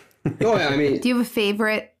 Oh, yeah. I mean, do you have a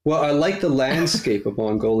favorite? well, I like the landscape of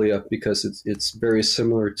Mongolia because it's very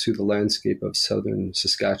similar to the landscape of southern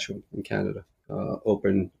Saskatchewan in Canada.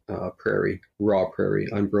 Open prairie, raw prairie,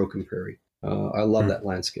 unbroken prairie. I love that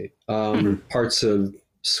landscape. Parts of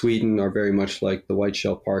Sweden are very much like the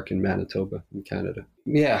Whiteshell Park in Manitoba in Canada.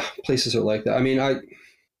 Yeah, places are like that. I mean, I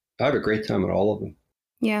have a great time at all of them.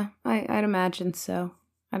 Yeah, I'd imagine so.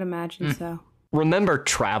 So. Remember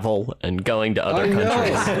travel and going to other I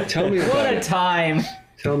countries. know. Tell me about What a it. time.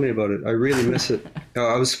 Tell me about it. I really miss it.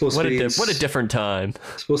 I was supposed What to be a different time.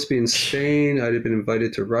 supposed to be in Spain. I had been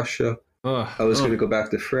invited to Russia. I was going to go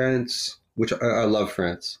back to France, which I love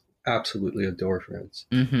France. Absolutely adore France.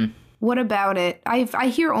 What about it? I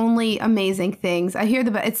hear only amazing things. I hear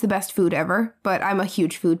it's the best food ever, but I'm a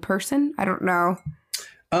huge food person. I don't know.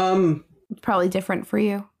 It's probably different for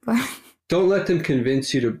you. But Don't let them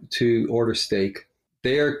convince you to order steak.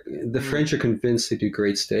 The French are convinced they do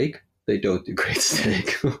great steak. They don't do great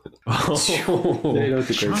steak. They don't do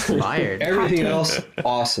great Shots steak. fired. Everything else,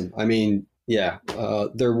 awesome. I mean, yeah,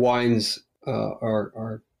 their wines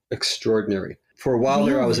are extraordinary. for a while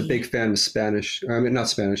there, I was a Really? big fan of not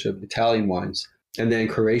Spanish, of Italian wines, and then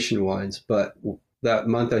Croatian wines. But that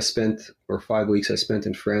month or 5 weeks I spent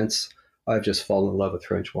in France, I've just fallen in love with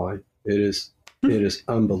French wine. It is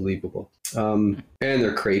unbelievable. And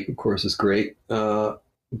their crepe, of course, is great. I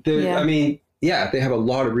mean, they have a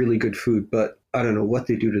lot of really good food, but I don't know what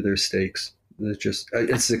they do to their steaks.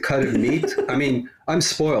 It's the cut of meat. I mean, I'm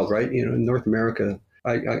spoiled, right? You know, in North America,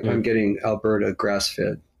 I'm getting Alberta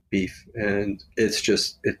grass-fed beef, and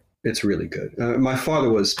it's really good. My father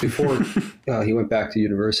was, before he went back to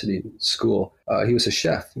university school, he was a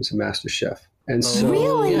chef. He was a master chef. And so,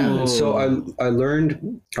 Really? and so I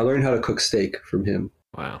learned how to cook steak from him.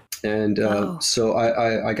 Wow. And so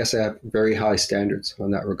I guess I have very high standards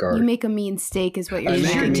on that regard. You make a mean steak, is what you're I make a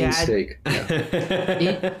saying. mean Dad- steak.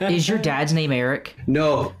 Yeah. Is your dad's name Eric?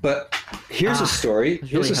 No, but here's a story. was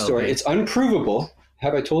Here's really a story. hoping. It's unprovable.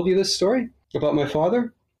 Have I told you this story about my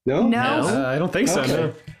father? No? No, I don't think so. Okay.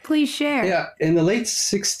 No. please share. Yeah, in the late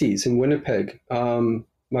 60s in Winnipeg,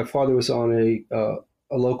 my father was on a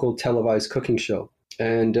local televised cooking show.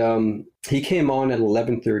 And he came on at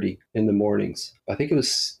 11:30 in the mornings. I think it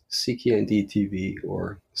was CKND TV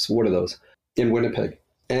or one of those in Winnipeg.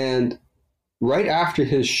 And right after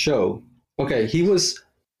his show, he was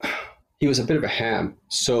a bit of a ham.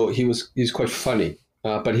 So he was quite funny,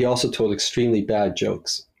 but he also told extremely bad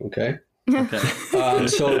jokes. Okay.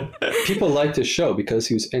 So people liked his show because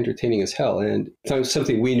he was entertaining as hell, and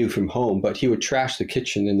something we knew from home. But he would trash the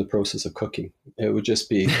kitchen in the process of cooking. It would just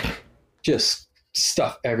be just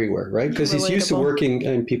stuff everywhere, right? Because he's used to Relatable. working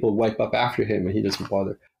and people wipe up after him, and he doesn't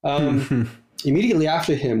bother. Immediately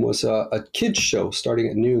after him was a kids show starting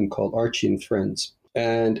at noon called Archie and Friends,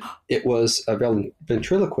 and it was a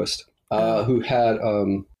ventriloquist who had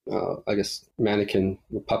I guess mannequin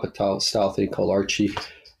puppet style thing called Archie.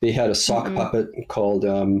 They had a sock puppet called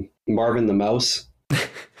Marvin the Mouse.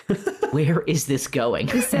 Where is this going?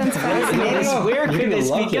 This sounds fascinating. Where You're could gonna this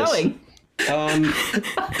be love this. going?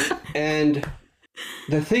 And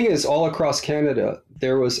the thing is, all across Canada,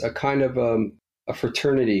 there was a kind of a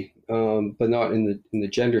fraternity, but not in the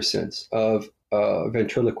gender sense, of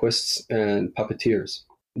ventriloquists and puppeteers.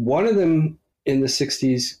 One of them in the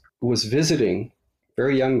 60s was visiting,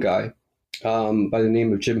 very young guy, by the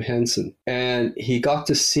name of Jim Henson. And he got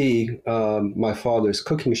to see my father's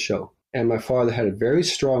cooking show. And my father had a very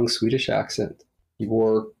strong Swedish accent. He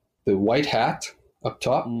wore the white hat up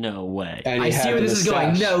top. No way. And he I had see where the this is going.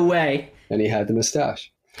 mustache. No way. And he had the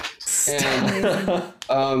mustache. And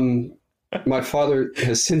my father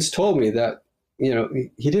has since told me that, you know,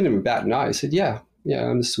 he didn't even bat an eye. He said, yeah,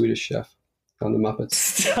 I'm the Swedish chef on the Muppets.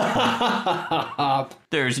 Stop.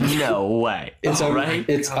 There's no way. It's right?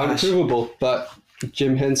 It's unprovable, but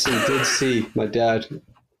Jim Henson did see my dad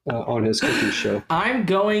on his cooking show. I'm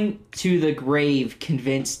going to the grave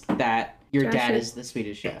convinced that your dad Joshua? is the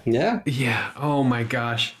Swedish chef. Yeah. Yeah. Oh my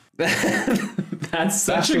gosh. That's such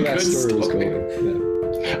That's a where good that story was story.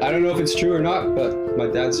 going. Yeah. I don't know if it's true or not, but my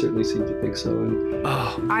dad certainly seemed to think so. And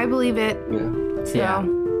Oh, I believe it. yeah. So Yeah.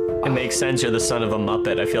 It makes sense. You're the son of a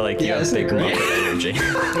Muppet. I feel like you Yeah, have isn't it big great? Muppet energy.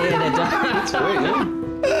 And it does. It's great, yeah.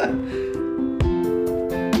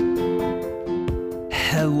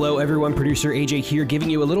 Hello, everyone. Producer AJ here, giving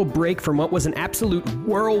you a little break from what was an absolute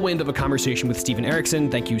whirlwind of a conversation with Steven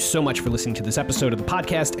Erickson. Thank you so much for listening to this episode of the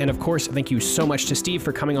podcast. And of course, thank you so much to Steve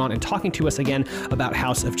for coming on and talking to us again about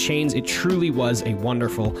House of Chains. It truly was a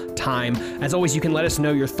wonderful time. As always, you can let us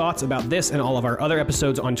know your thoughts about this and all of our other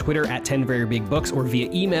episodes on Twitter at 10verybigbooks or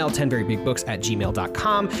via email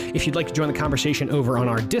 10verybigbooks@gmail.com. If you'd like to join the conversation over on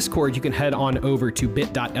our Discord, you can head on over to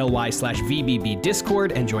bit.ly/VBB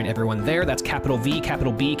Discord and join everyone there. That's capital V,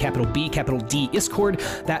 capital B, capital B, capital D, Discord.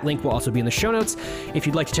 That link will also be in the show notes. If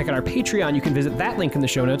you'd like to check out our Patreon, you can visit that link in the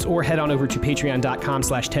show notes or head on over to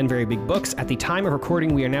patreon.com/10verybigbooks. At the time of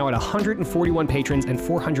recording, we are now at 141 patrons and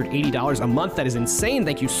 $480 a month. That is insane.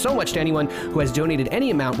 Thank you so much to anyone who has donated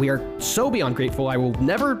any amount. We are so beyond grateful. I will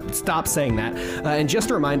never stop saying that. And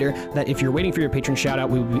just a reminder that if you're waiting for your patron shout out,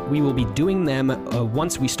 we will be doing them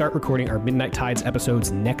once we start recording our Midnight Tides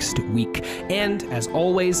episodes next week. And as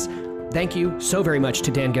always, thank you so very much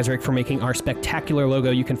to Dan Gesrick for making our spectacular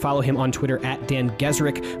logo. You can follow him on Twitter at Dan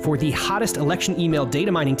Gesrick for the hottest election email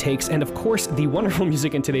data mining takes. And of course, the wonderful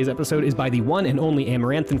music in today's episode is by the one and only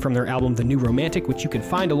Amaranthin from their album The New Romantic, which you can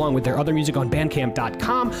find along with their other music on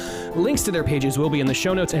bandcamp.com. Links to their pages will be in the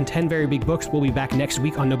show notes, and 10 Very Big Books will be back next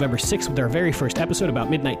week on November 6th with our very first episode about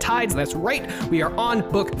Midnight Tides. That's right, we are on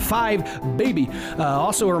book 5, baby.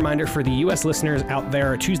 Also a reminder for the U.S. listeners out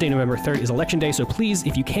there, Tuesday, November 3rd is Election Day, so please,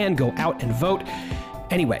 if you can, go out and vote.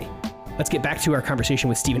 Anyway, let's get back to our conversation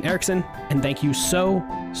with Steven Erickson, and thank you so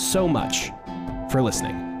much for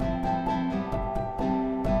listening.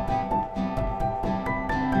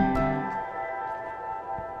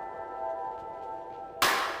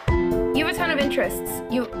 You have a ton of interests.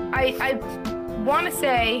 I want to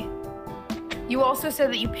say, you also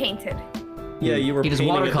said that you painted. Yeah, you were He does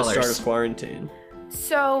painting at the watercolors. start of quarantine.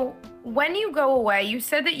 So when you go away, you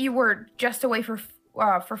said that you were just away for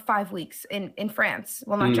 5 weeks in France.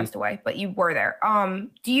 Well, not just away, but you were there.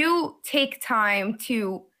 Do you take time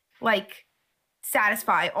to like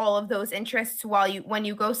satisfy all of those interests when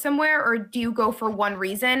you go somewhere, or do you go for one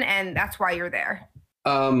reason and that's why you're there?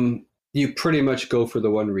 You pretty much go for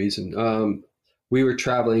the one reason. We were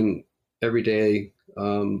traveling every day,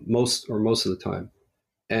 most of the time,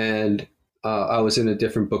 and I was in a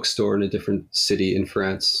different bookstore in a different city in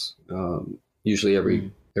France, usually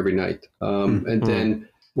every night. And then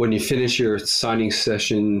when you finish your signing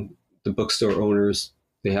session, the bookstore owners,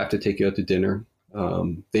 they have to take you out to dinner.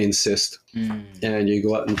 They insist, and you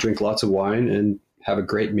go out and drink lots of wine and have a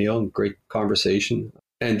great meal and great conversation,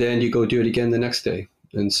 and then you go do it again the next day.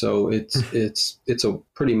 And so it's a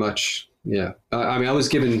pretty much, yeah. I mean, I was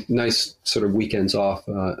given nice sort of weekends off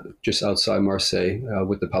just outside Marseille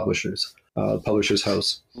with the publisher's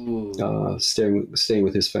house, staying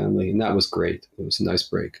with his family, and that was great. It was a nice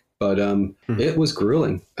break, but it was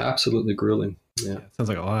grueling, absolutely grueling. Yeah, Sounds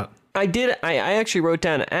like a lot. I actually wrote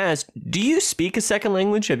down and asked, do you speak a second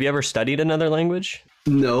language? Have you ever studied another language?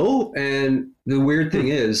 No, and the weird thing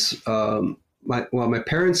is, my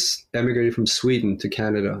parents emigrated from Sweden to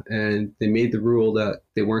Canada, and they made the rule that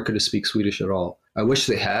they weren't going to speak Swedish at all. I wish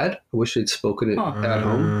they had. I wish they'd spoken it at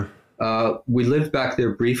home. We lived back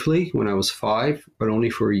there briefly when I was 5, but only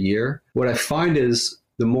for a year. What I find is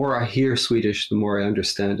the more I hear Swedish, the more I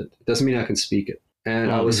understand it. It doesn't mean I can speak it.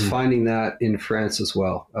 And I was finding that in France as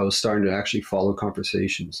well. I was starting to actually follow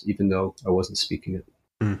conversations, even though I wasn't speaking it.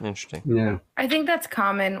 Interesting. Yeah. I think that's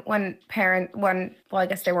common when I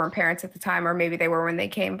guess they weren't parents at the time, or maybe they were when they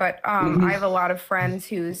came, but I have a lot of friends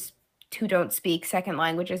who don't speak second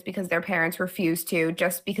languages because their parents refused to,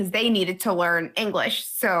 just because they needed to learn English.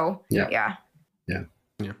 So yeah.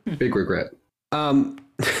 Big regret. I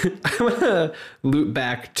want to loop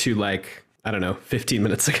back to 15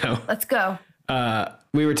 minutes ago. Let's go. When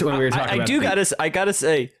we were talking about I gotta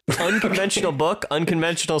say, unconventional book,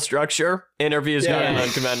 unconventional structure. Interviews got an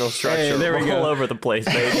unconventional structure. Hey, there we We're go. all over the place,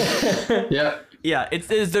 baby. Yeah.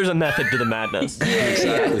 There's a method to the madness.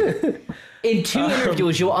 Exactly. In 2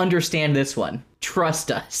 interviews, you'll understand this one.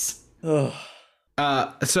 Trust us. so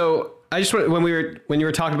I just want, when you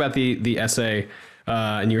were talking about the essay,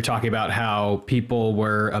 and you were talking about how people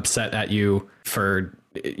were upset at you for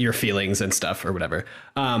your feelings and stuff or whatever.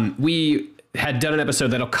 We had done an episode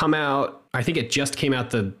that'll come out. I think it just came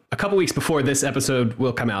out a couple weeks before this episode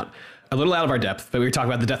will come out. A little out of our depth, but we were talking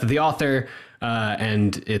about the death of the author,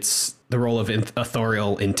 and it's the role of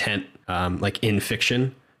authorial intent, like in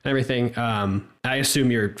fiction and everything. I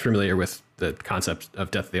assume you're familiar with the concept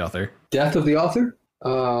of death of the author. Death of the author?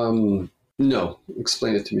 No.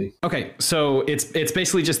 Explain it to me. Okay, so it's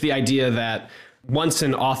basically just the idea that once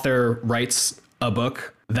an author writes a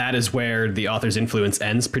book, that is where the author's influence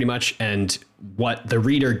ends pretty much, and what the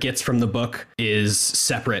reader gets from the book is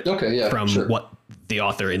separate from what the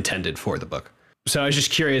author intended for the book. So I was just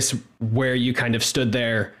curious where you kind of stood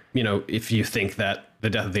there, if you think that the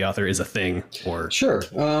death of the author is a thing or sure.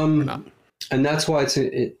 not. And that's why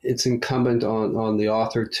it's incumbent on the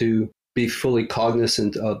author to be fully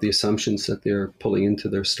cognizant of the assumptions that they're pulling into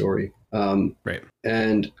their story. Right.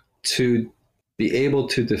 And to be able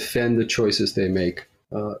to defend the choices they make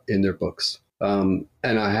in their books. And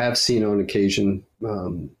I have seen on occasion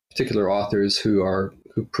particular authors who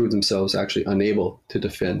prove themselves actually unable to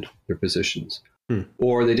defend their positions,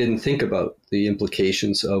 or they didn't think about the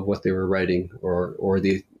implications of what they were writing, or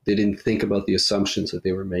they didn't think about the assumptions that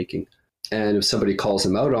they were making. And if somebody calls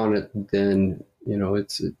them out on it, then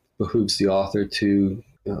it behooves the author to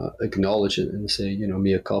acknowledge it and say,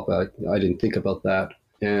 mea culpa, I didn't think about that,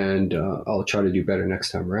 and I'll try to do better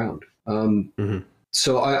next time around.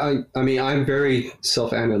 So I mean, I'm very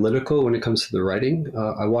self-analytical when it comes to the writing.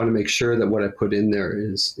 I want to make sure that what I put in there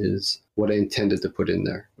is what I intended to put in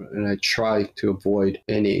there. And I try to avoid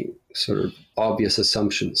any sort of obvious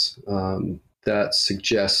assumptions that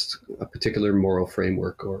suggest a particular moral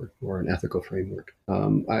framework or an ethical framework.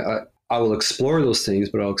 I will explore those things,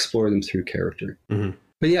 but I'll explore them through character.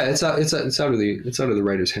 But yeah, it's out of the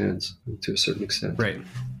writer's hands to a certain extent. Right.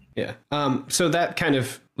 Yeah. So that kind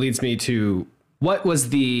of leads me to, what was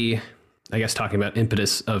the I guess talking about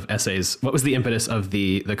impetus of essays, what was the impetus of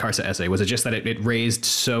the Karsa essay? Was it just that it raised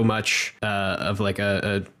so much of like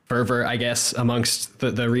a fervor, I guess, amongst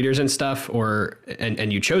the readers and stuff, or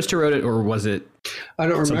and you chose to write it, or was it I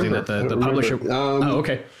don't something remember. that the publisher?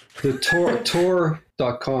 Okay. The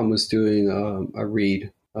Tor.com was doing a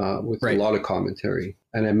read with a lot of commentary,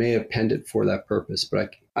 and I may have penned it for that purpose, but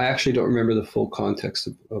I actually don't remember the full context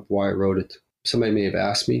of why I wrote it. Somebody may have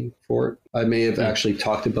asked me for it. I may have actually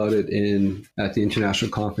talked about it at the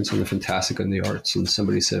International Conference on the Fantastic and the Arts, and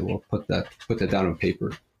somebody said, "Well, put that down on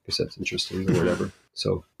paper because that's interesting," or whatever.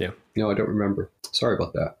 So no, I don't remember. Sorry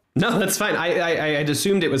about that. No, that's fine. I had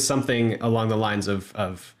assumed it was something along the lines of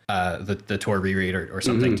the Tor reread or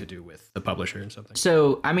something to do with the publisher and something.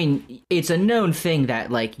 So, I mean, it's a known thing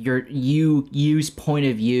that like you use point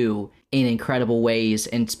of view in incredible ways,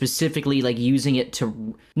 and specifically like using it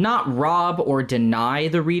to not rob or deny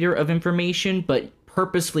the reader of information, but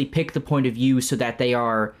purposefully pick the point of view so that they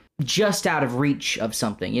are just out of reach of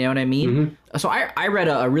something. You know what I mean? Mm-hmm. So I read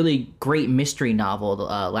a really great mystery novel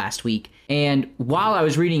last week, and while I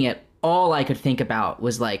was reading it, all I could think about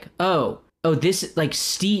was like, oh, this like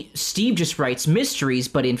Steve just writes mysteries,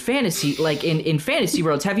 but in fantasy, like in fantasy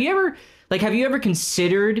worlds. Have you ever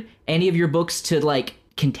considered any of your books to like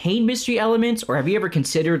contain mystery elements, or have you ever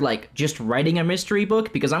considered like just writing a mystery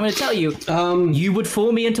book? Because I'm going to tell you, you would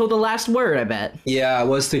fool me until the last word, I bet. Yeah, I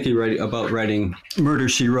was thinking about writing Murder,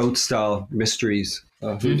 She Wrote style mysteries.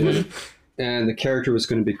 Who did it? And the character was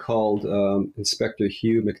going to be called Inspector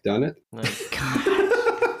Hugh McDonough.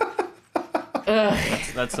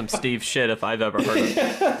 That's some Steve shit if I've ever heard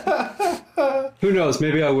it. Who knows?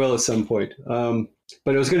 Maybe I will at some point.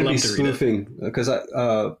 But it was going to be spoofing because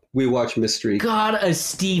we watch mystery. God, a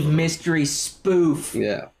Steve mystery spoof.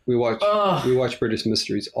 Yeah, we watch British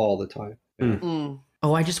mysteries all the time.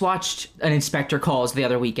 Oh, I just watched an Inspector Calls the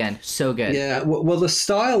other weekend. So good. Yeah, well, the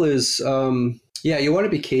style is, you want to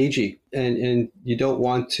be cagey, and you don't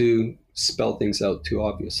want to spell things out too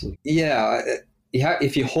obviously. Yeah,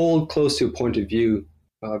 if you hold close to a point of view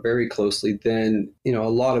very closely, then a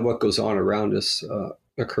lot of what goes on around us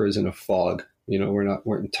occurs in a fog.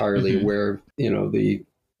 We're entirely aware of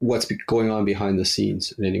what's going on behind the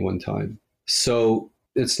scenes at any one time. So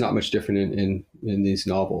it's not much different in these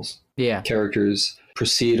novels. Yeah, characters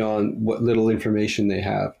proceed on what little information they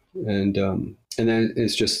have, and then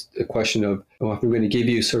it's just a question of, if we're going to give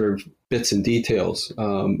you sort of bits and details,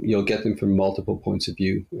 you'll get them from multiple points of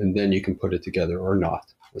view, and then you can put it together or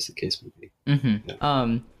not, as the case may be. Mm-hmm.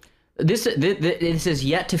 Yeah. This is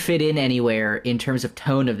yet to fit in anywhere in terms of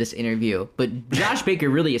tone of this interview, but Josh Baker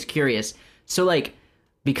really is curious. So, like,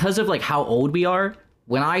 because of like how old we are,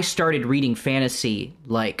 when I started reading fantasy,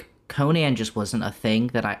 like Conan just wasn't a thing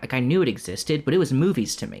that I knew it existed, but it was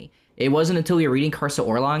movies to me. It wasn't until we were reading Karsa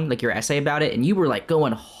Orlong, like your essay about it, and you were like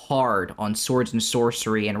going hard on Swords and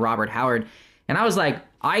Sorcery and Robert Howard, and I was like,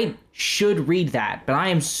 I should read that, but I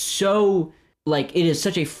am so. Like, it is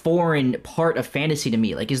such a foreign part of fantasy to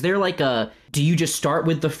me. Like, is there like do you just start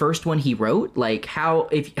with the first one he wrote? Like, how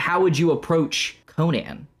would you approach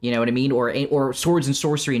Conan? You know what I mean? Or Swords and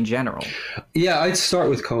Sorcery in general? Yeah, I'd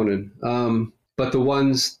start with Conan. But the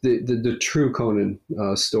ones, the true Conan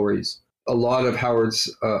stories, a lot of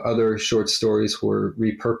Howard's other short stories were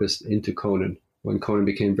repurposed into Conan when Conan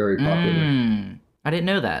became very popular. I didn't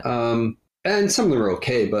know that. And some of them are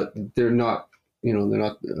okay, but they're not, they're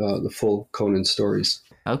not the full Conan stories.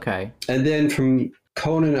 Okay. And then from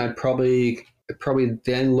Conan, I'd probably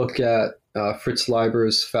then look at Fritz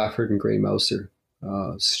Leiber's Fafhrd and Grey Mouser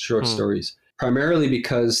short stories, primarily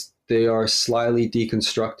because they are slyly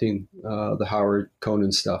deconstructing the Howard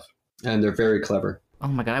Conan stuff, and they're very clever. Oh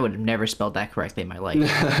my God, I would have never spelled that correctly in my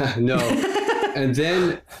life. No. And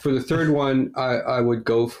then for the third one, I would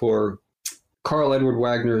go for Karl Edward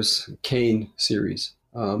Wagner's Kane series.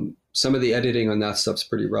 Some of the editing on that stuff's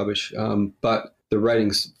pretty rubbish, but the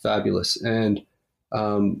writing's fabulous. And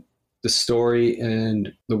the story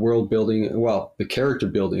and the world building, the character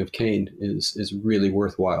building of Kane is really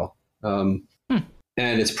worthwhile.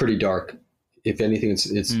 And it's pretty dark. If anything,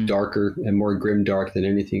 it's darker and more grimdark than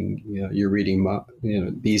anything you're reading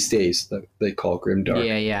these days that they call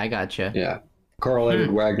grimdark. Yeah, I gotcha. Yeah. Karl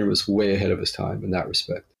Edward Wagner was way ahead of his time in that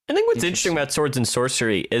respect. I think what's interesting about Swords and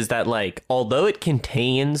Sorcery is that, like, although it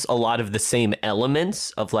contains a lot of the same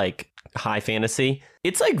elements of, like, high fantasy,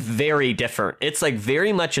 it's like very different. It's like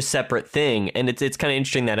very much a separate thing. And it's kind of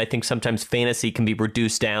interesting that I think sometimes fantasy can be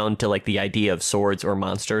reduced down to like the idea of swords or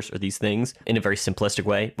monsters or these things in a very simplistic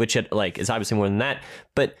way, which it like is obviously more than that.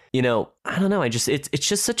 But, you know, I don't know. It's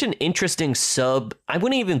just such an interesting I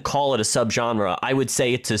wouldn't even call it a subgenre. I would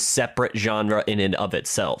say it's a separate genre in and of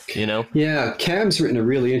itself, you know? Yeah, Cam's written a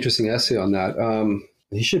really interesting essay on that.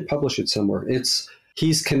 He should publish it somewhere.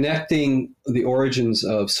 He's connecting the origins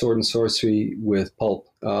of sword and sorcery with pulp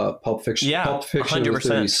fiction. Yeah, pulp fiction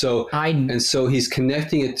 100%. So he's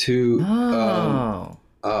connecting it to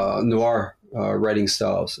noir writing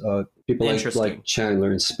styles. People like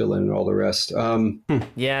Chandler and Spillane and all the rest.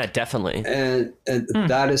 Yeah, definitely. And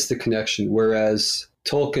that is the connection. Whereas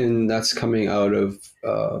Tolkien, that's coming out of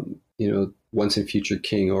Once and Future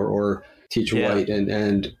King or Teacher White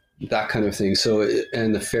and that kind of thing. So,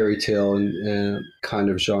 and the fairy tale and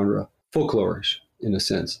kind of genre, folklorish in a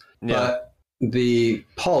sense. Yeah. But the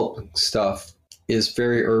pulp stuff is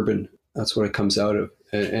very urban. That's what it comes out of,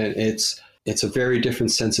 and it's a very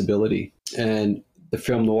different sensibility. And the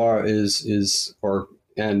film noir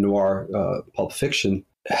noir pulp fiction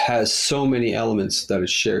has so many elements that it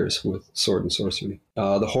shares with sword and sorcery.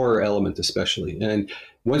 The horror element especially, and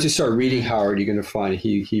once you start reading Howard, you're going to find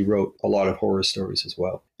he wrote a lot of horror stories as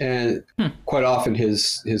well. And quite often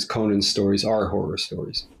his Conan stories are horror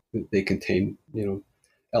stories. They contain,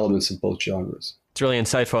 elements of both genres. It's really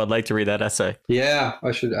insightful. I'd like to read that essay. Yeah,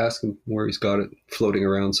 I should ask him where he's got it floating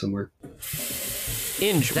around somewhere.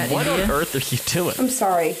 Inge, what on earth are you doing? I'm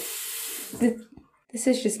sorry. This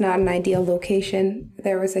is just not an ideal location.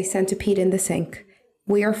 There was a centipede in the sink.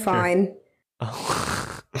 We are fine. Sure.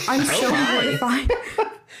 Oh. I'm so fine.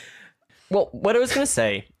 Well, what I was going to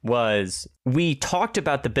say was we talked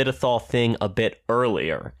about the Bidethal thing a bit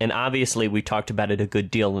earlier, and obviously we talked about it a good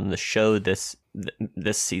deal in the show this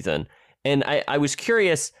season. And I was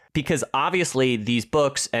curious because obviously these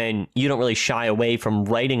books, and you don't really shy away from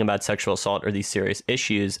writing about sexual assault or these serious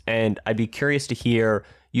issues, and I'd be curious to hear,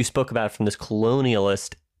 you spoke about it from this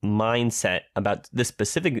colonialist mindset about this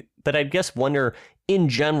specific, but I guess wonder in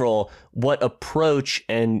general, what approach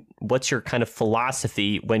and what's your kind of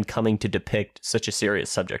philosophy when coming to depict such a serious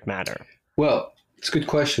subject matter? Well, it's a good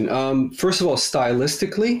question. First of all,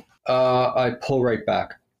 stylistically, I pull right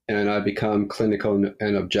back and I become clinical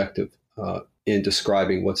and objective in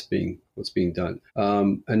describing what's being done.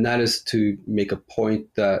 And that is to make a point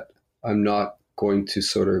that I'm not going to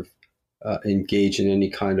sort of engage in any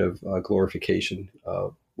kind of glorification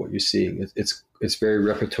of what you're seeing. It's very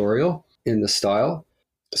repertorial in the style.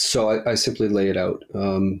 So I simply lay it out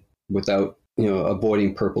without,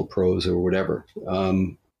 avoiding purple prose or whatever.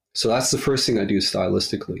 So that's the first thing I do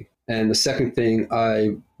stylistically. And the second thing,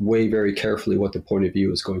 I weigh very carefully what the point of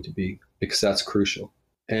view is going to be, because that's crucial.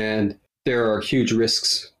 And there are huge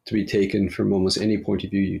risks to be taken from almost any point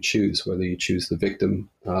of view you choose, whether you choose the victim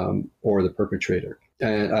or the perpetrator.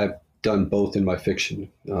 And I've done both in my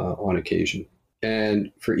fiction on occasion.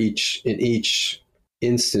 And in each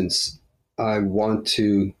instance, I want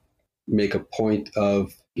to make a point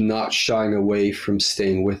of not shying away from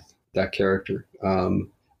staying with that character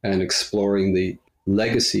and exploring the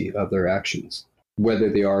legacy of their actions, whether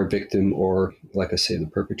they are a victim or, like I say, the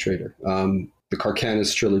perpetrator. The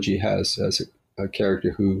Carcanis trilogy has a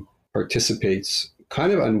character who participates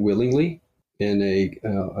kind of unwillingly in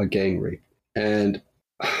a gang rape. And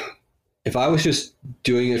if I was just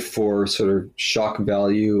doing it for sort of shock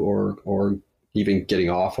value or even getting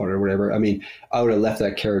off on it or whatever, I mean, I would have left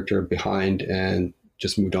that character behind and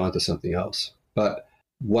just moved on to something else. But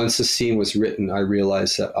once the scene was written, I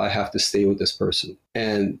realized that I have to stay with this person.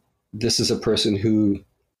 And this is a person who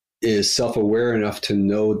is self-aware enough to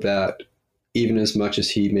know that even as much as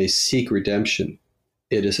he may seek redemption,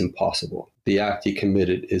 it is impossible. The act he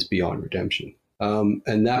committed is beyond redemption.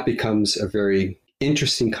 And that becomes a very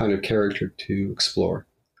interesting kind of character to explore.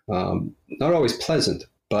 Not always pleasant,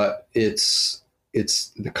 but it's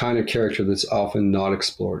the kind of character that's often not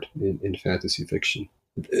explored in fantasy fiction.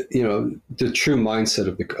 The true mindset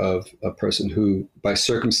of a person who, by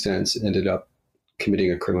circumstance, ended up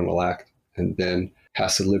committing a criminal act and then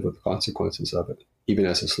has to live with the consequences of it, even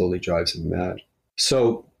as it slowly drives him mad.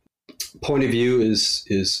 So, point of view is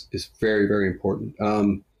very, very important.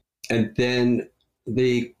 And then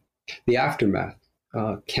the aftermath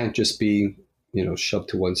can't just be shoved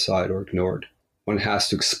to one side or ignored. One has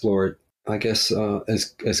to explore it, I guess,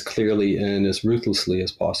 as clearly and as ruthlessly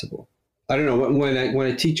as possible. I don't know, when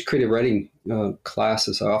I teach creative writing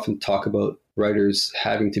classes, I often talk about writers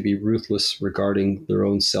having to be ruthless regarding their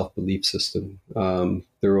own self-belief system,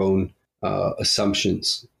 their own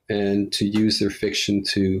assumptions, and to use their fiction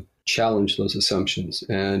to challenge those assumptions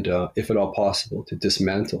and, if at all possible, to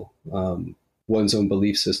dismantle one's own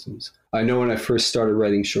belief systems. I know when I first started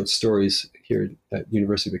writing short stories here at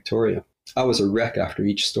University of Victoria, I was a wreck after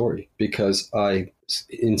each story because I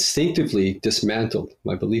instinctively dismantled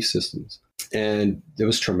my belief systems. And it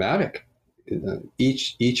was traumatic.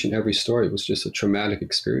 Each and every story was just a traumatic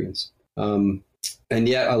experience. And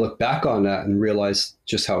yet I look back on that and realize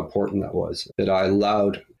just how important that was, that I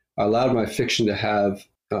allowed my fiction to have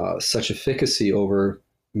such efficacy over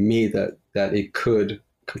me that it could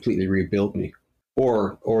completely rebuild me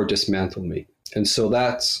or dismantle me. And so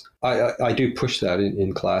that's, I do push that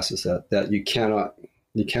in classes, that you cannot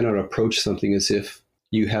approach something as if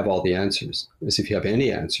you have all the answers, as if you have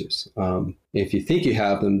any answers. If you think you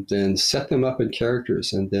have them, then set them up in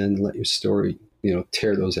characters and then let your story,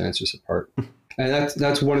 tear those answers apart. And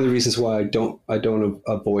that's one of the reasons why I don't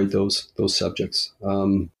avoid those subjects.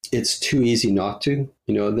 It's too easy not to,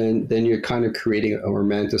 then you're kind of creating a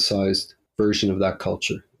romanticized version of that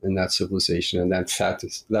culture and that civilization and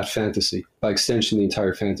that fantasy. By extension, the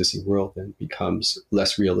entire fantasy world then becomes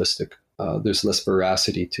less realistic. There's less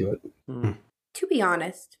veracity to it. To be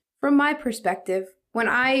honest, from my perspective, when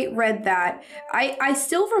I read that, I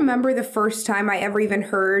still remember the first time I ever even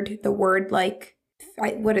heard the word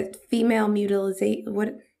female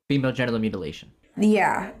mutilation, female genital mutilation.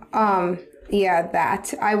 Yeah.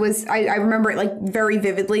 That. I remember it very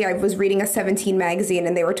vividly. I was reading a 17 magazine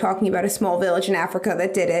and they were talking about a small village in Africa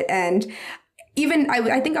that did it. And even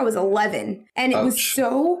I think I was 11 and it Ouch. was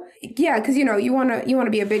so, because you want to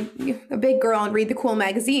be a big girl and read the cool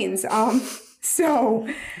magazines. So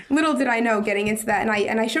little did I know getting into that.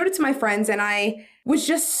 And I showed it to my friends and I was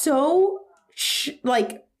just so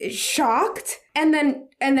shocked. And then,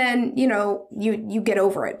 you get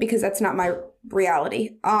over it because that's not my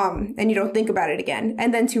reality. And you don't think about it again.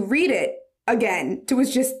 And then to read it again, it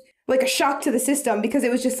was just like a shock to the system because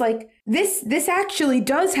it was just like, this actually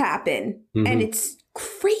does happen. Mm-hmm. And it's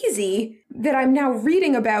crazy that I'm now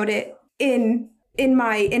reading about it in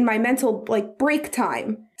my mental break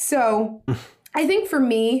time. So I think for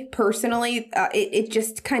me personally, it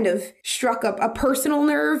just kind of struck up a personal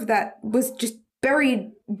nerve that was just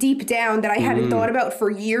buried deep down that I hadn't thought about for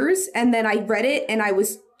years. And then I read it and I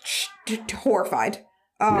was horrified.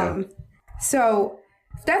 So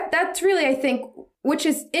that's really, I think, which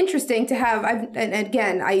is interesting to have. And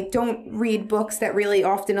again, I don't read books that really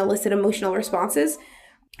often elicit emotional responses.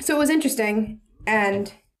 So it was interesting.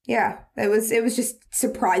 And it was just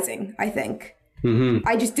surprising, I think. Mm-hmm.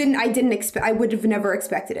 I didn't expect, I would have never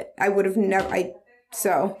expected it.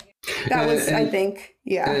 So that was, I think,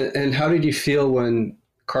 And how did you feel when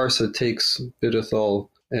Karsa takes Bidethal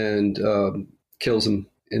and kills him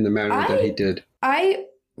in the manner that he did? I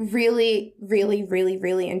really, really, really,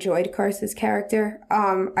 really enjoyed Karsa's character.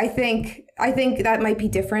 I think that might be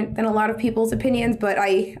different than a lot of people's opinions, but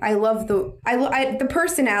I love the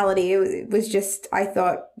personality. It was just, I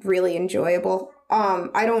thought, really enjoyable.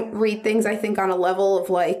 I don't read things, I think, on a level of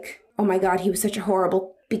oh my God, he was such a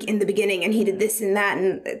horrible in the beginning and he did this and that.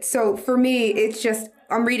 And so for me, it's just,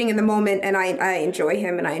 I'm reading in the moment and I enjoy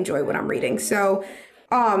him and I enjoy what I'm reading. So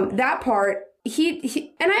that part,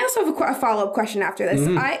 he and I also have a follow-up question after this.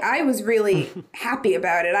 Mm-hmm. I was really happy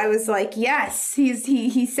about it. I was like, yes,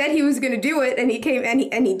 he said he was going to do it and he came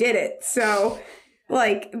and he did it. So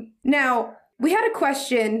now we had a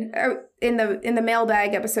question in the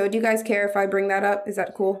mailbag episode. Do you guys care if I bring that up? Is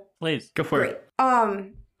that cool? Please go for it.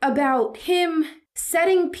 About him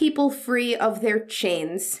setting people free of their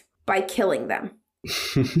chains by killing them.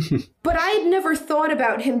 But I had never thought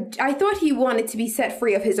about him. I thought he wanted to be set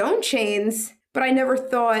free of his own chains, but I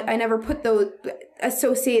never put those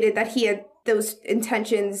associated that he had those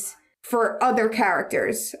intentions for other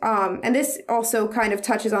characters. And this also kind of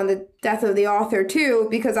touches on the death of the author too,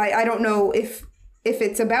 because I don't know if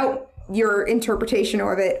it's about your interpretation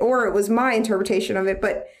of it or it was my interpretation of it,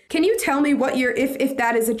 but can you tell me what if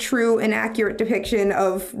that is a true and accurate depiction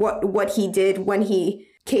of what he did when he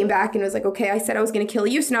came back and was like, okay, I said I was going to kill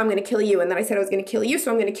you, so now I'm going to kill you, and then I said I was going to kill you,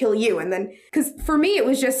 so I'm going to kill you, and then because for me it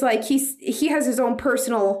was just like he has his own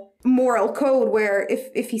personal moral code where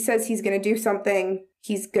if he says he's going to do something,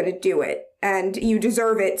 he's going to do it, and you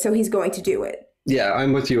deserve it, so he's going to do it. Yeah,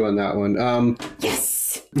 I'm with you on that one.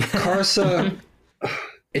 Yes, Karsa.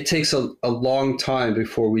 It takes a long time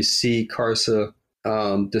before we see Karsa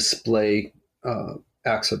display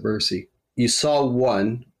acts of mercy. You saw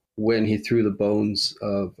one when he threw the bones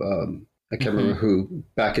of, I can't remember who,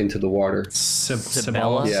 back into the water.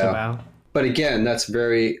 Sabella. Yeah. But again, that's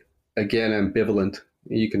very, ambivalent.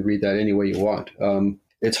 You can read that any way you want.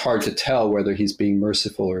 it's hard to tell whether he's being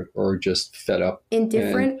merciful or just fed up.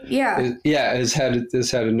 Indifferent. Has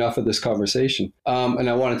had enough of this conversation. And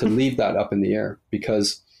I wanted to leave that up in the air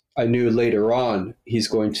because I knew later on he's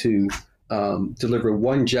going to deliver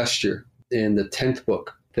one gesture in the 10th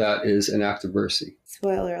book that is an act of mercy.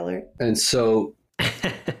 Spoiler alert. And so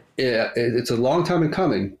it's a long time in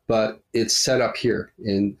coming, but it's set up here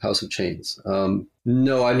in House of Chains.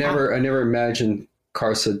 No, I never imagined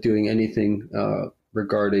Karsa doing anything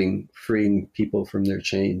regarding freeing people from their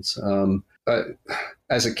chains.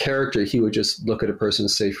 As a character, he would just look at a person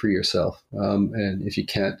and say, free yourself. And if you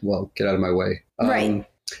can't, well, get out of my way. Right.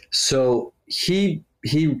 So he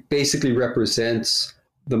basically represents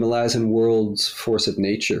the Malazan world's force of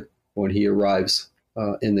nature when he arrives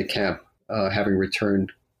in the camp, having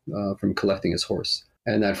returned from collecting his horse.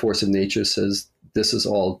 And that force of nature says, this is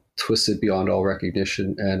all twisted beyond all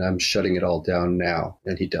recognition, and I'm shutting it all down now.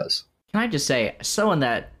 And he does. Can I just say, someone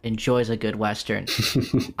that enjoys a good Western,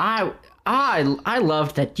 I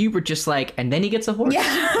loved that you were just like, and then he gets a horse.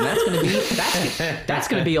 Yeah. And that's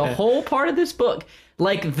gonna be a whole part of this book.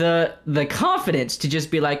 Like the confidence to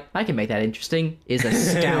just be like, I can make that interesting is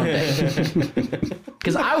astounding.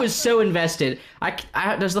 Because I was so invested.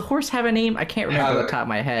 Does the horse have a name? I can't remember off the top of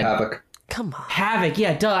my head. Havoc. Come on. Havoc,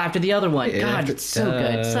 yeah, duh, after the other one. God, it's so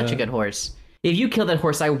good. Such a good horse. If you kill that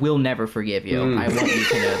horse, I will never forgive you. I want you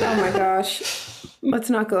to know that. Oh my gosh. Let's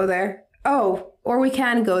not go there. Oh, or we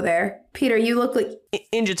can go there. Peter, you look like...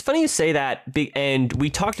 Inge, it's funny you say that, and we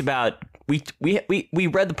talked about... We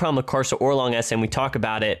read The Problem of Karsa Orlong essay, and we talk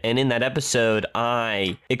about it, and in that episode,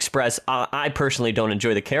 I express I personally don't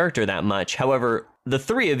enjoy the character that much. However, the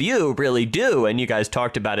three of you really do, and you guys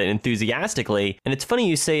talked about it enthusiastically. And it's funny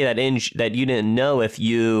you say that, Inge, that you didn't know if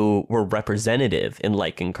you were representative in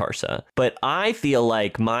liking Karsa. But I feel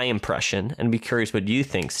like my impression, and I'd be curious what you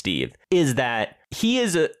think, Steve, is that he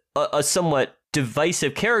is a somewhat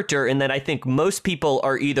divisive character in that I think most people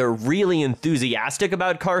are either really enthusiastic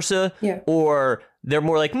about Karsa or they're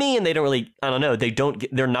more like me and they don't really, I don't know,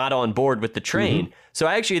 they're not on board with the train. Mm-hmm. So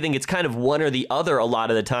I actually think it's kind of one or the other a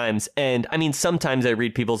lot of the times. And I mean, sometimes I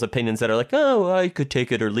read people's opinions that are like, oh, I could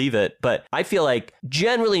take it or leave it. But I feel like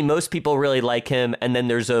generally most people really like him. And then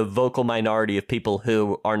there's a vocal minority of people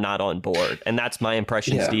who are not on board. And that's my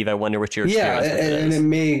impression, Steve. I wonder what your experience with it is. And it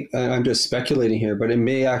may, I'm just speculating here, but it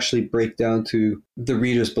may actually break down to the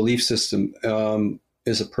reader's belief system.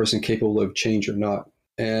 Is a person capable of change or not?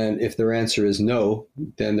 And if their answer is no,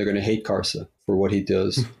 then they're going to hate Karsa for what he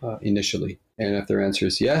does initially. And if their answer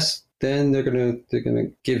is yes, then they're going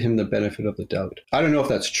to give him the benefit of the doubt. I don't know if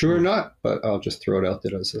that's true or not, but I'll just throw it out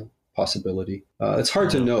there as a possibility. It's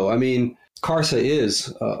hard to know. I mean, Karsa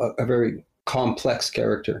is a very complex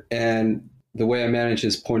character, and the way I manage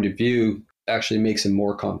his point of view actually makes him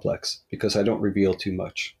more complex because I don't reveal too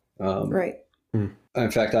much. Right. In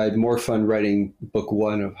fact, I had more fun writing book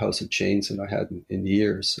 1 of House of Chains than I had in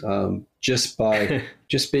years, just by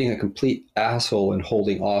just being a complete asshole and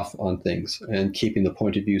holding off on things and keeping the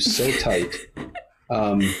point of view so tight.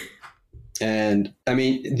 And I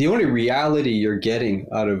mean, the only reality you're getting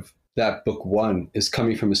out of that book 1 is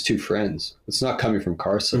coming from his 2 friends. It's not coming from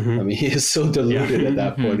Karsa. Mm-hmm. I mean, he is so deluded at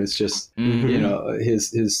that point. It's just, you know,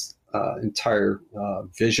 his entire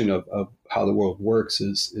vision of how the world works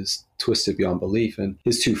is twisted beyond belief, and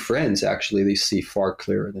his 2 friends actually they see far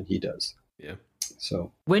clearer than he does. Yeah.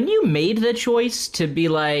 So when you made the choice to be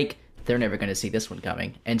like, they're never going to see this one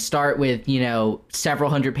coming, and start with, you know, several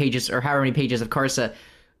hundred pages or however many pages of Karsa,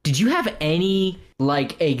 did you have any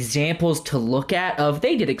like examples to look at of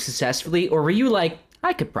they did it successfully, or were you like,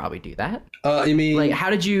 I could probably do that? You mean like how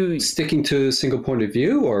did you sticking to a single point of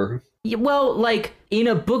view or? Well, like in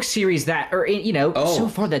a book series that, or in, you know, so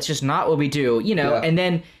far that's just not what we do, you know, and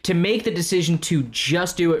then to make the decision to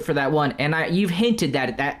just do it for that one. And you've hinted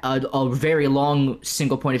that a very long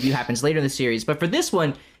single point of view happens later in the series. But for this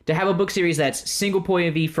one, to have a book series that's single point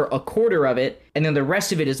of view for a quarter of it, and then the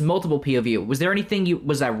rest of it is multiple POV. Was there anything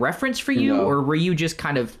was that reference for you, or were you just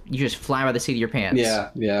you just fly by the seat of your pants?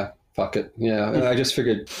 Yeah. Fuck it. Yeah. I just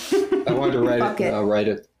figured I wanted to write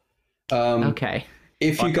it. Okay.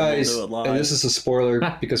 If you guys, and this is a spoiler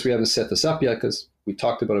because we haven't set this up yet because we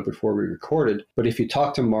talked about it before we recorded, but if you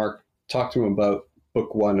talk to Mark, talk to him about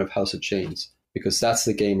book 1 of House of Chains, because that's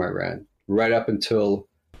the game I ran right up until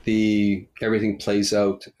everything plays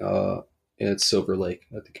out at Silver Lake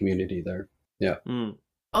at the community there. Yeah.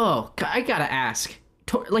 Oh, I gotta ask,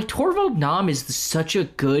 Torvald Nam is such a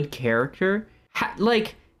good character.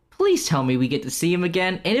 Please tell me we get to see him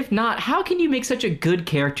again. And if not, how can you make such a good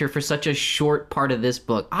character for such a short part of this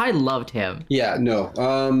book? I loved him. Yeah, no.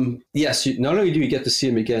 Yes, not only do you get to see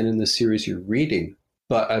him again in the series you're reading,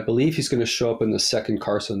 but I believe he's going to show up in the second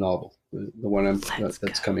Carson novel, the one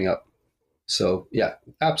that's coming up. So yeah,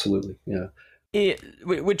 absolutely, yeah.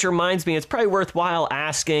 Which reminds me, it's probably worthwhile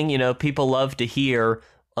asking. People love to hear.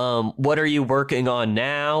 What are you working on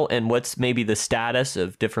now, and what's maybe the status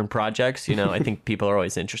of different projects? I think people are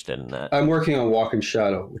always interested in that. I'm working on Walk in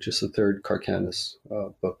Shadow, which is the third Carcanis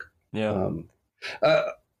book. Yeah.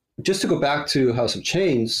 Just to go back to House of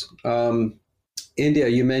Chains, India,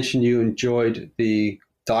 you mentioned you enjoyed the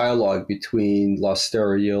dialogue between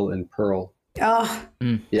Lostariel and Pearl. Oh,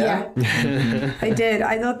 Yeah? I did.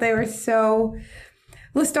 I thought they were so...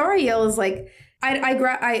 Lostariel is like...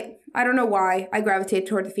 I don't know why I gravitate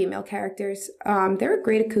toward the female characters. There are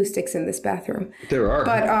great acoustics in this bathroom. There are.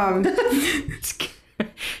 But,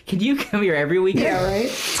 Can you come here every weekend? yeah, right?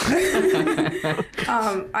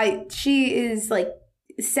 She is like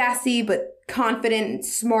sassy, but confident and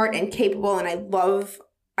smart and capable. And I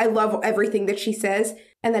love everything that she says.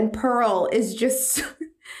 And then Pearl is just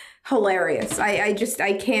hilarious. I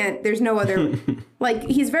can't, there's no other, like,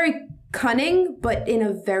 he's very cunning, but in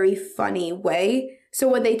a very funny way. So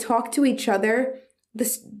when they talk to each other,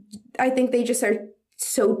 I think they just are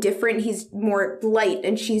so different. He's more light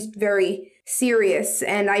and she's very serious.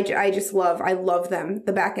 And I love them,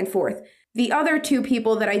 the back and forth. The other two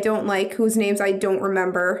people that I don't like, whose names I don't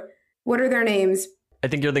remember, what are their names? I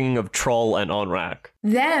think you're thinking of Troll and Onrak.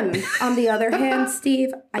 Them, on the other hand,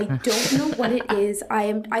 Steve, I don't know what it is.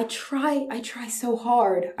 I try so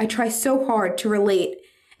hard. I try so hard to relate.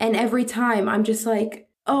 And every time I'm just like,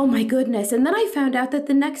 oh my goodness. And then I found out that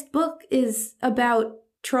the next book is about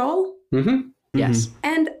Troll. Mm-hmm. Yes.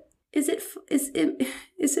 And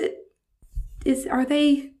are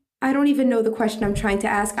they, I don't even know the question I'm trying to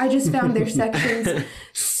ask. I just found their sections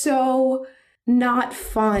so not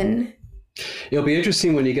fun. It'll be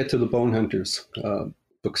interesting when you get to the Bone Hunters,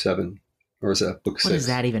 book 7. Or is that book 6? What does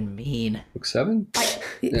that even mean? Book 7?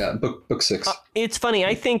 Yeah, book 6. It's funny.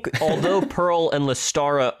 I think although Pearl and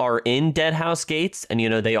Lestara are in Deadhouse Gates, and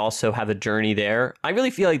they also have a journey there, I really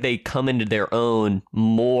feel like they come into their own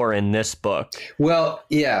more in this book. Well,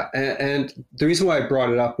 yeah, and the reason why I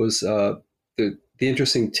brought it up was the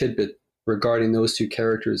interesting tidbit regarding those two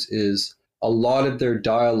characters is a lot of their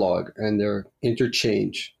dialogue and their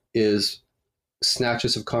interchange is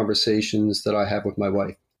snatches of conversations that I have with my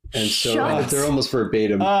wife. And so they're almost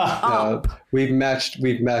verbatim. We've matched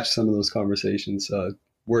some of those conversations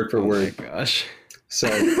word for word. Oh my gosh! So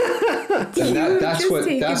and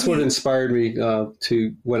that's what inspired me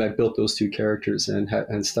to when I built those two characters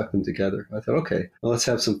and stuck them together. I thought, okay, well, let's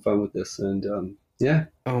have some fun with this, and yeah.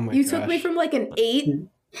 Oh my! You took me from like an 8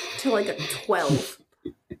 to like a 12,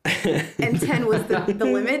 and 10 was the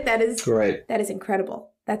limit. That is right. That is incredible.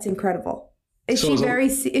 That's incredible. Is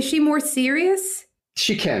she more serious?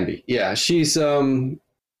 She can be, yeah. She's,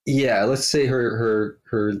 let's say her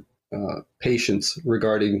patience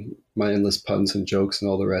regarding my endless puns and jokes and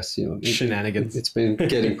all the rest, shenanigans. It's been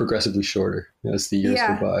getting progressively shorter as the years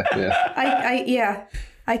go by. Yeah,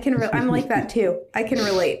 I can. I'm like that too. I can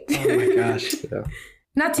relate. Oh my gosh! Yeah.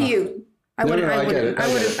 Not to you. I wouldn't know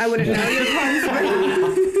your puns.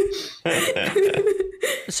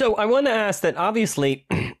 So I want to ask that obviously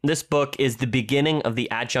this book is the beginning of the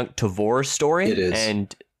adjunct Tavor story. It is.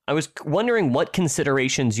 And I was wondering what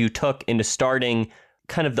considerations you took into starting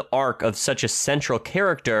kind of the arc of such a central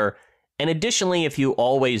character. And additionally, if you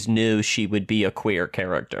always knew she would be a queer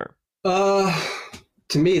character. To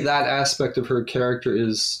me, that aspect of her character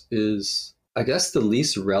is I guess the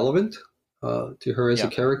least relevant to her as a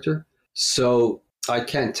character. So I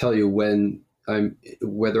can't tell you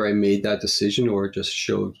whether I made that decision or just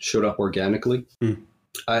showed up organically.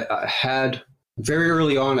 I had very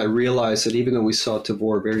early on, I realized that even though we saw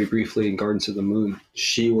Tavor very briefly in Gardens of the Moon,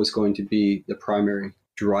 she was going to be the primary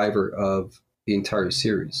driver of the entire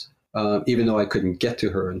series, even though I couldn't get to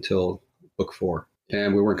her until book 4.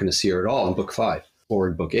 And we weren't going to see her at all in book 5 or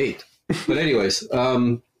in book 8. But anyways,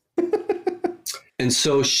 and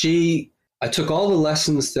so I took all the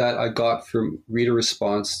lessons that I got from reader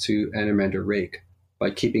response to Anomander Rake. By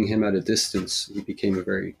keeping him at a distance, he became a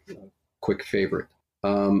very quick favorite.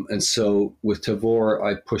 And so with Tavor,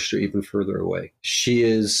 I pushed her even further away. She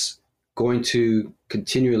is going to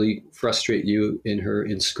continually frustrate you in her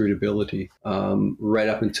inscrutability right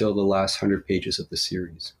up until the last 100 pages of the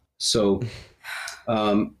series. So,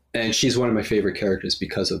 and she's one of my favorite characters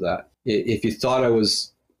because of that. If you thought I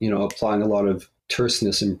was, applying a lot of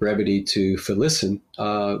terseness and brevity to Felicin,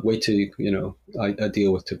 wait till, I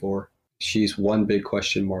deal with Tavor. She's one big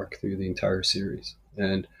question mark through the entire series.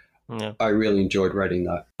 And I really enjoyed writing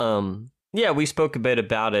that. Yeah, we spoke a bit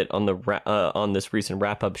about it on the on this recent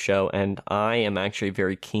wrap-up show, and I am actually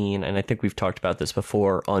very keen, and I think we've talked about this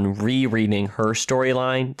before, on rereading her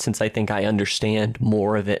storyline, since I think I understand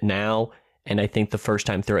more of it now, and I think the first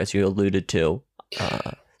time through, as you alluded to,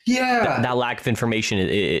 that lack of information,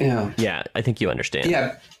 yeah, I think you understand.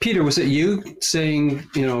 Yeah, Peter, was it you saying,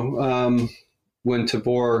 when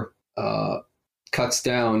Tavor cuts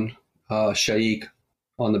down Shaik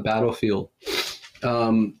on the battlefield,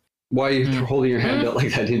 why are you holding your hand out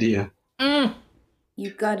like that, India? You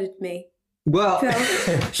gutted me. Well,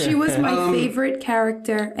 Phil, she was my favorite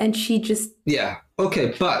character, and she just... Yeah,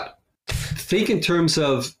 okay, but think in terms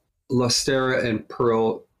of Lystera and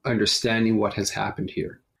Pearl understanding what has happened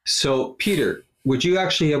here. So, Peter, would you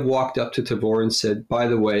actually have walked up to Tavor and said, by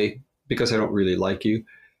the way, because I don't really like you,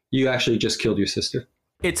 you actually just killed your sister?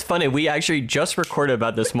 It's funny. We actually just recorded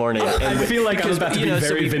about this morning. And I feel like I was about to be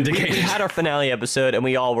very vindicated. We had our finale episode, and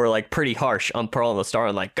we all were like pretty harsh on Pearl and Lystera,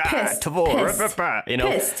 and like, Pissed. Tavor, you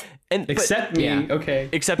know. Pissed. Except me, okay.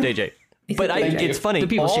 Except AJ. But it's funny. The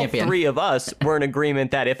people's all champion. three of us were in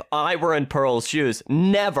agreement that if I were in Pearl's shoes,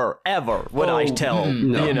 never ever would I tell.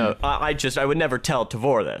 no. You know, I would never tell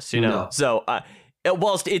Tavor this. You know, No. so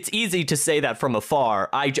whilst it's easy to say that from afar,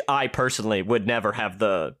 I personally would never have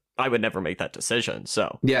I would never make that decision.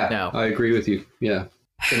 So Yeah, No. I agree with you. Yeah.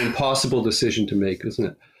 An impossible decision to make, isn't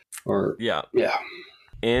it? Or yeah, yeah.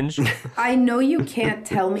 Inge. I know you can't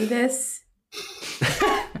tell me this,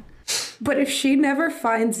 but if she never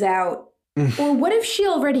finds out, or what if she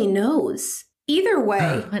already knows? Either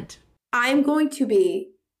way, What? I'm going to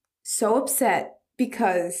be so upset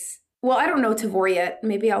because, well, I don't know Tavor yet.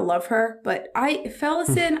 Maybe I'll love her, but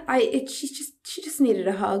Felison, she just needed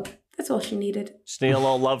a hug. That's all she needed. Just need a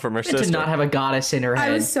little love from her And sister. to not have a goddess in her head.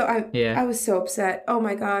 I was so upset. Oh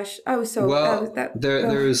my gosh, I was so. Well,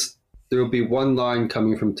 there will be one line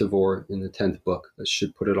coming from Tavor in the 10th book that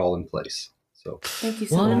should put it all in place. So Thank you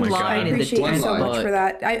so One much. line I in the appreciate you 10th so much book. for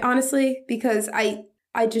that. I honestly, because I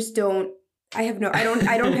just don't. I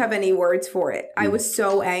don't have any words for it. I was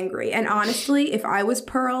so angry, and honestly, if I was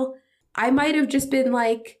Pearl, I might have just been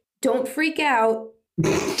like, "Don't freak out."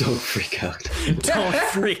 don't freak out. Don't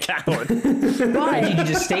freak out. But you can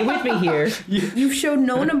just stay with me here. You've shown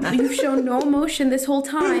no emotion this whole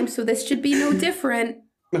time, so this should be no different.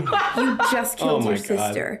 You just killed your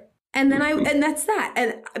sister, and that's that.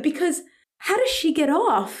 And because how does she get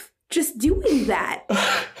off just doing that?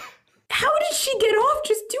 How did she get off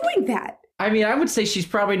just doing that? I mean, I would say she's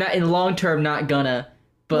probably not, in the long term, not gonna.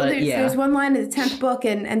 But Well, yeah. there's one line in the 10th book,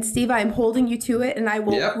 and Steve, I am holding you to it, and I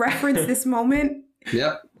will Yep. reference this moment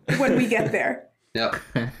Yep. when we get there. Yep.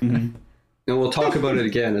 And we'll talk about it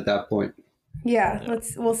again at that point. Yeah,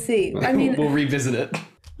 we'll see. I mean, We'll revisit it.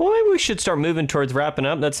 Well, maybe we should start moving towards wrapping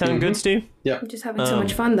up. That sound good, Steve? I'm just having so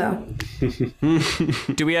much fun, though.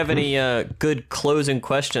 Do we have any good closing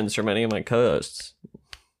questions from any of my co-hosts?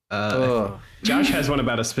 Josh has one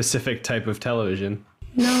about a specific type of television.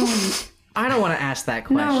 No, I don't want to ask that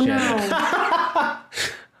no, question. no.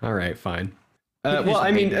 All right, fine. Well,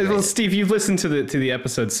 I mean, Steve, you've listened to the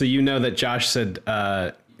episode, so you know that Josh said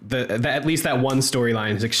at least that one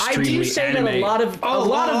storyline is I extremely do say anime. that a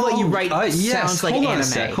lot of what you write Yes. sounds like Hold on anime. a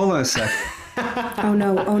sec. Hold on a sec. Oh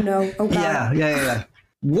no, oh god. Yeah.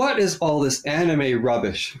 What is all this anime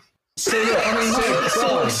rubbish? So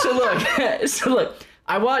look,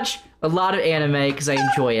 I watch a lot of anime because I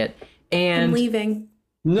enjoy it, I'm and leaving.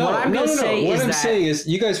 No, What I'm no. gonna say What is I'm that- saying is,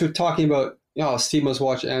 you guys were talking about, Steve must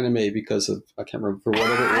watch anime because of, I can't remember, for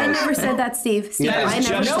whatever it was. I never said that, Steve. Steve, That I is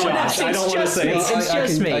never just said Josh. that. I don't want to say It's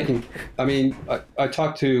just me. I mean, I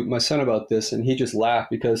talked to my son about this, and he just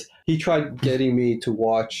laughed because he tried getting me to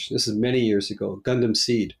watch, this is many years ago, Gundam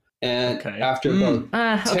Seed. And Okay. after about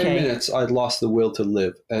 10 okay. minutes, I'd lost the will to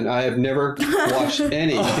live. And I have never watched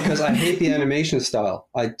any because I hate the animation style.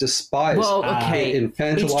 I despise Well, okay. it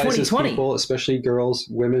infantilizes It's 2020. people, especially girls,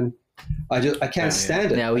 women. I can't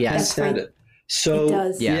stand it. No, I yes. can't That's stand fine. it. So It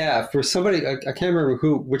does. yeah, for somebody, I can't remember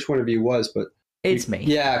which one of you was, but it's me.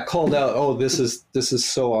 yeah, called out. Oh, this is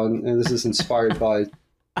so on, and this is inspired by,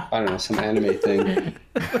 I don't know, some anime thing.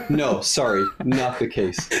 No, sorry, not the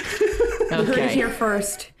case. You heard it Okay. here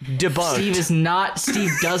first. Debunked.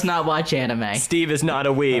 Steve does not watch anime. Steve is not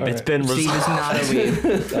a weeb. It's been Steve resolved. is not a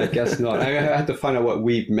weeb. I guess not. I had to find out what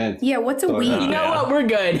weeb meant. Yeah, what's a Sorry. weed? You know what? We're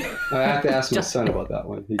good. I have to ask my son about that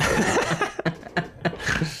one. He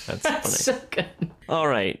That's funny. So good. All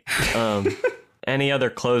right. Any other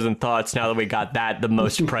closing thoughts now that we got the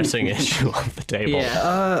most pressing issue off the table?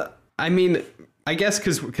 Yeah. I mean, I guess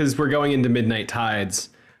because we're going into Midnight Tides.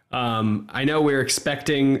 I know we're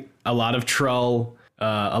expecting a lot of Trull,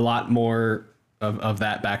 a lot more of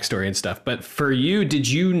that backstory and stuff. But for you, did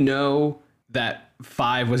you know that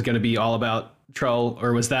 5 was going to be all about Trull,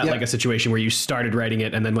 or was that like a situation where you started writing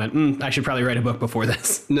it and then went, I should probably write a book before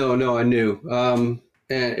this? No, I knew. And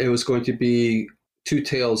it was going to be 2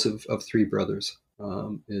 tales of 3 brothers.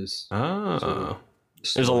 There's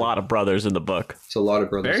a lot of brothers in the book. It's a lot of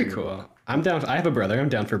brothers. Very cool. I'm down. I have a brother. I'm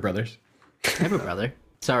down for brothers. I have a brother.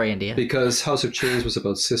 Sorry, India. Because House of Chains was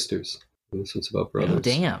about sisters. This one's about brothers. Oh,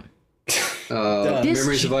 damn.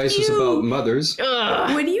 Memories of Ice was about mothers.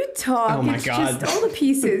 When you talk, Oh my it's God. just all the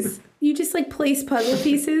pieces. You just like place puzzle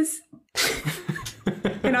pieces.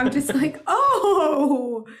 And I'm just like,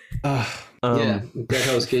 oh. Yeah, Dead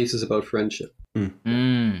House Gates is about friendship.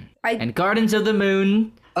 And Gardens of the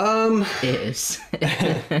Moon is.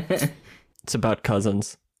 It's about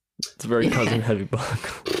cousins. It's a very cousin-heavy book.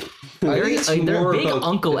 I think it's they're more big about,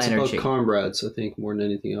 uncle it's energy. about comrades, I think, more than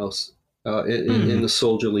anything else, in the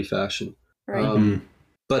soldierly fashion. Right.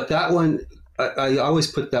 But that one, I always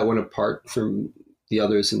put that one apart from the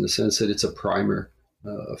others in the sense that it's a primer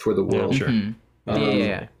for the world. Sure.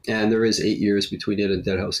 Yeah. And there is 8 years between it and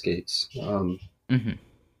Dead House Gates.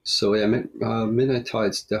 So yeah, Midnight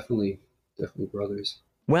Tides definitely brothers.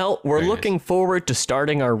 Well, we're looking forward to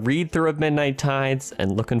starting our read-through of Midnight Tides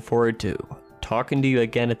and looking forward to talking to you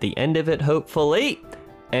again at the end of it, hopefully.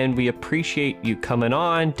 And we appreciate you coming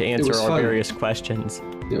on to answer our various questions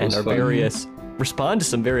and our various respond to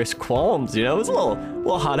some various qualms. You know, it was a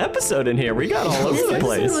little hot episode in here. We got all over the This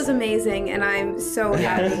place. episode was amazing, and I'm so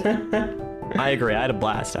happy. I agree. I had a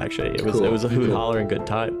blast, actually. It was a hoot, holler, and good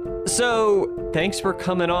time. So thanks for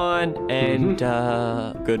coming on, and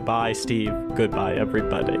goodbye, Steve. Goodbye,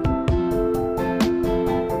 everybody.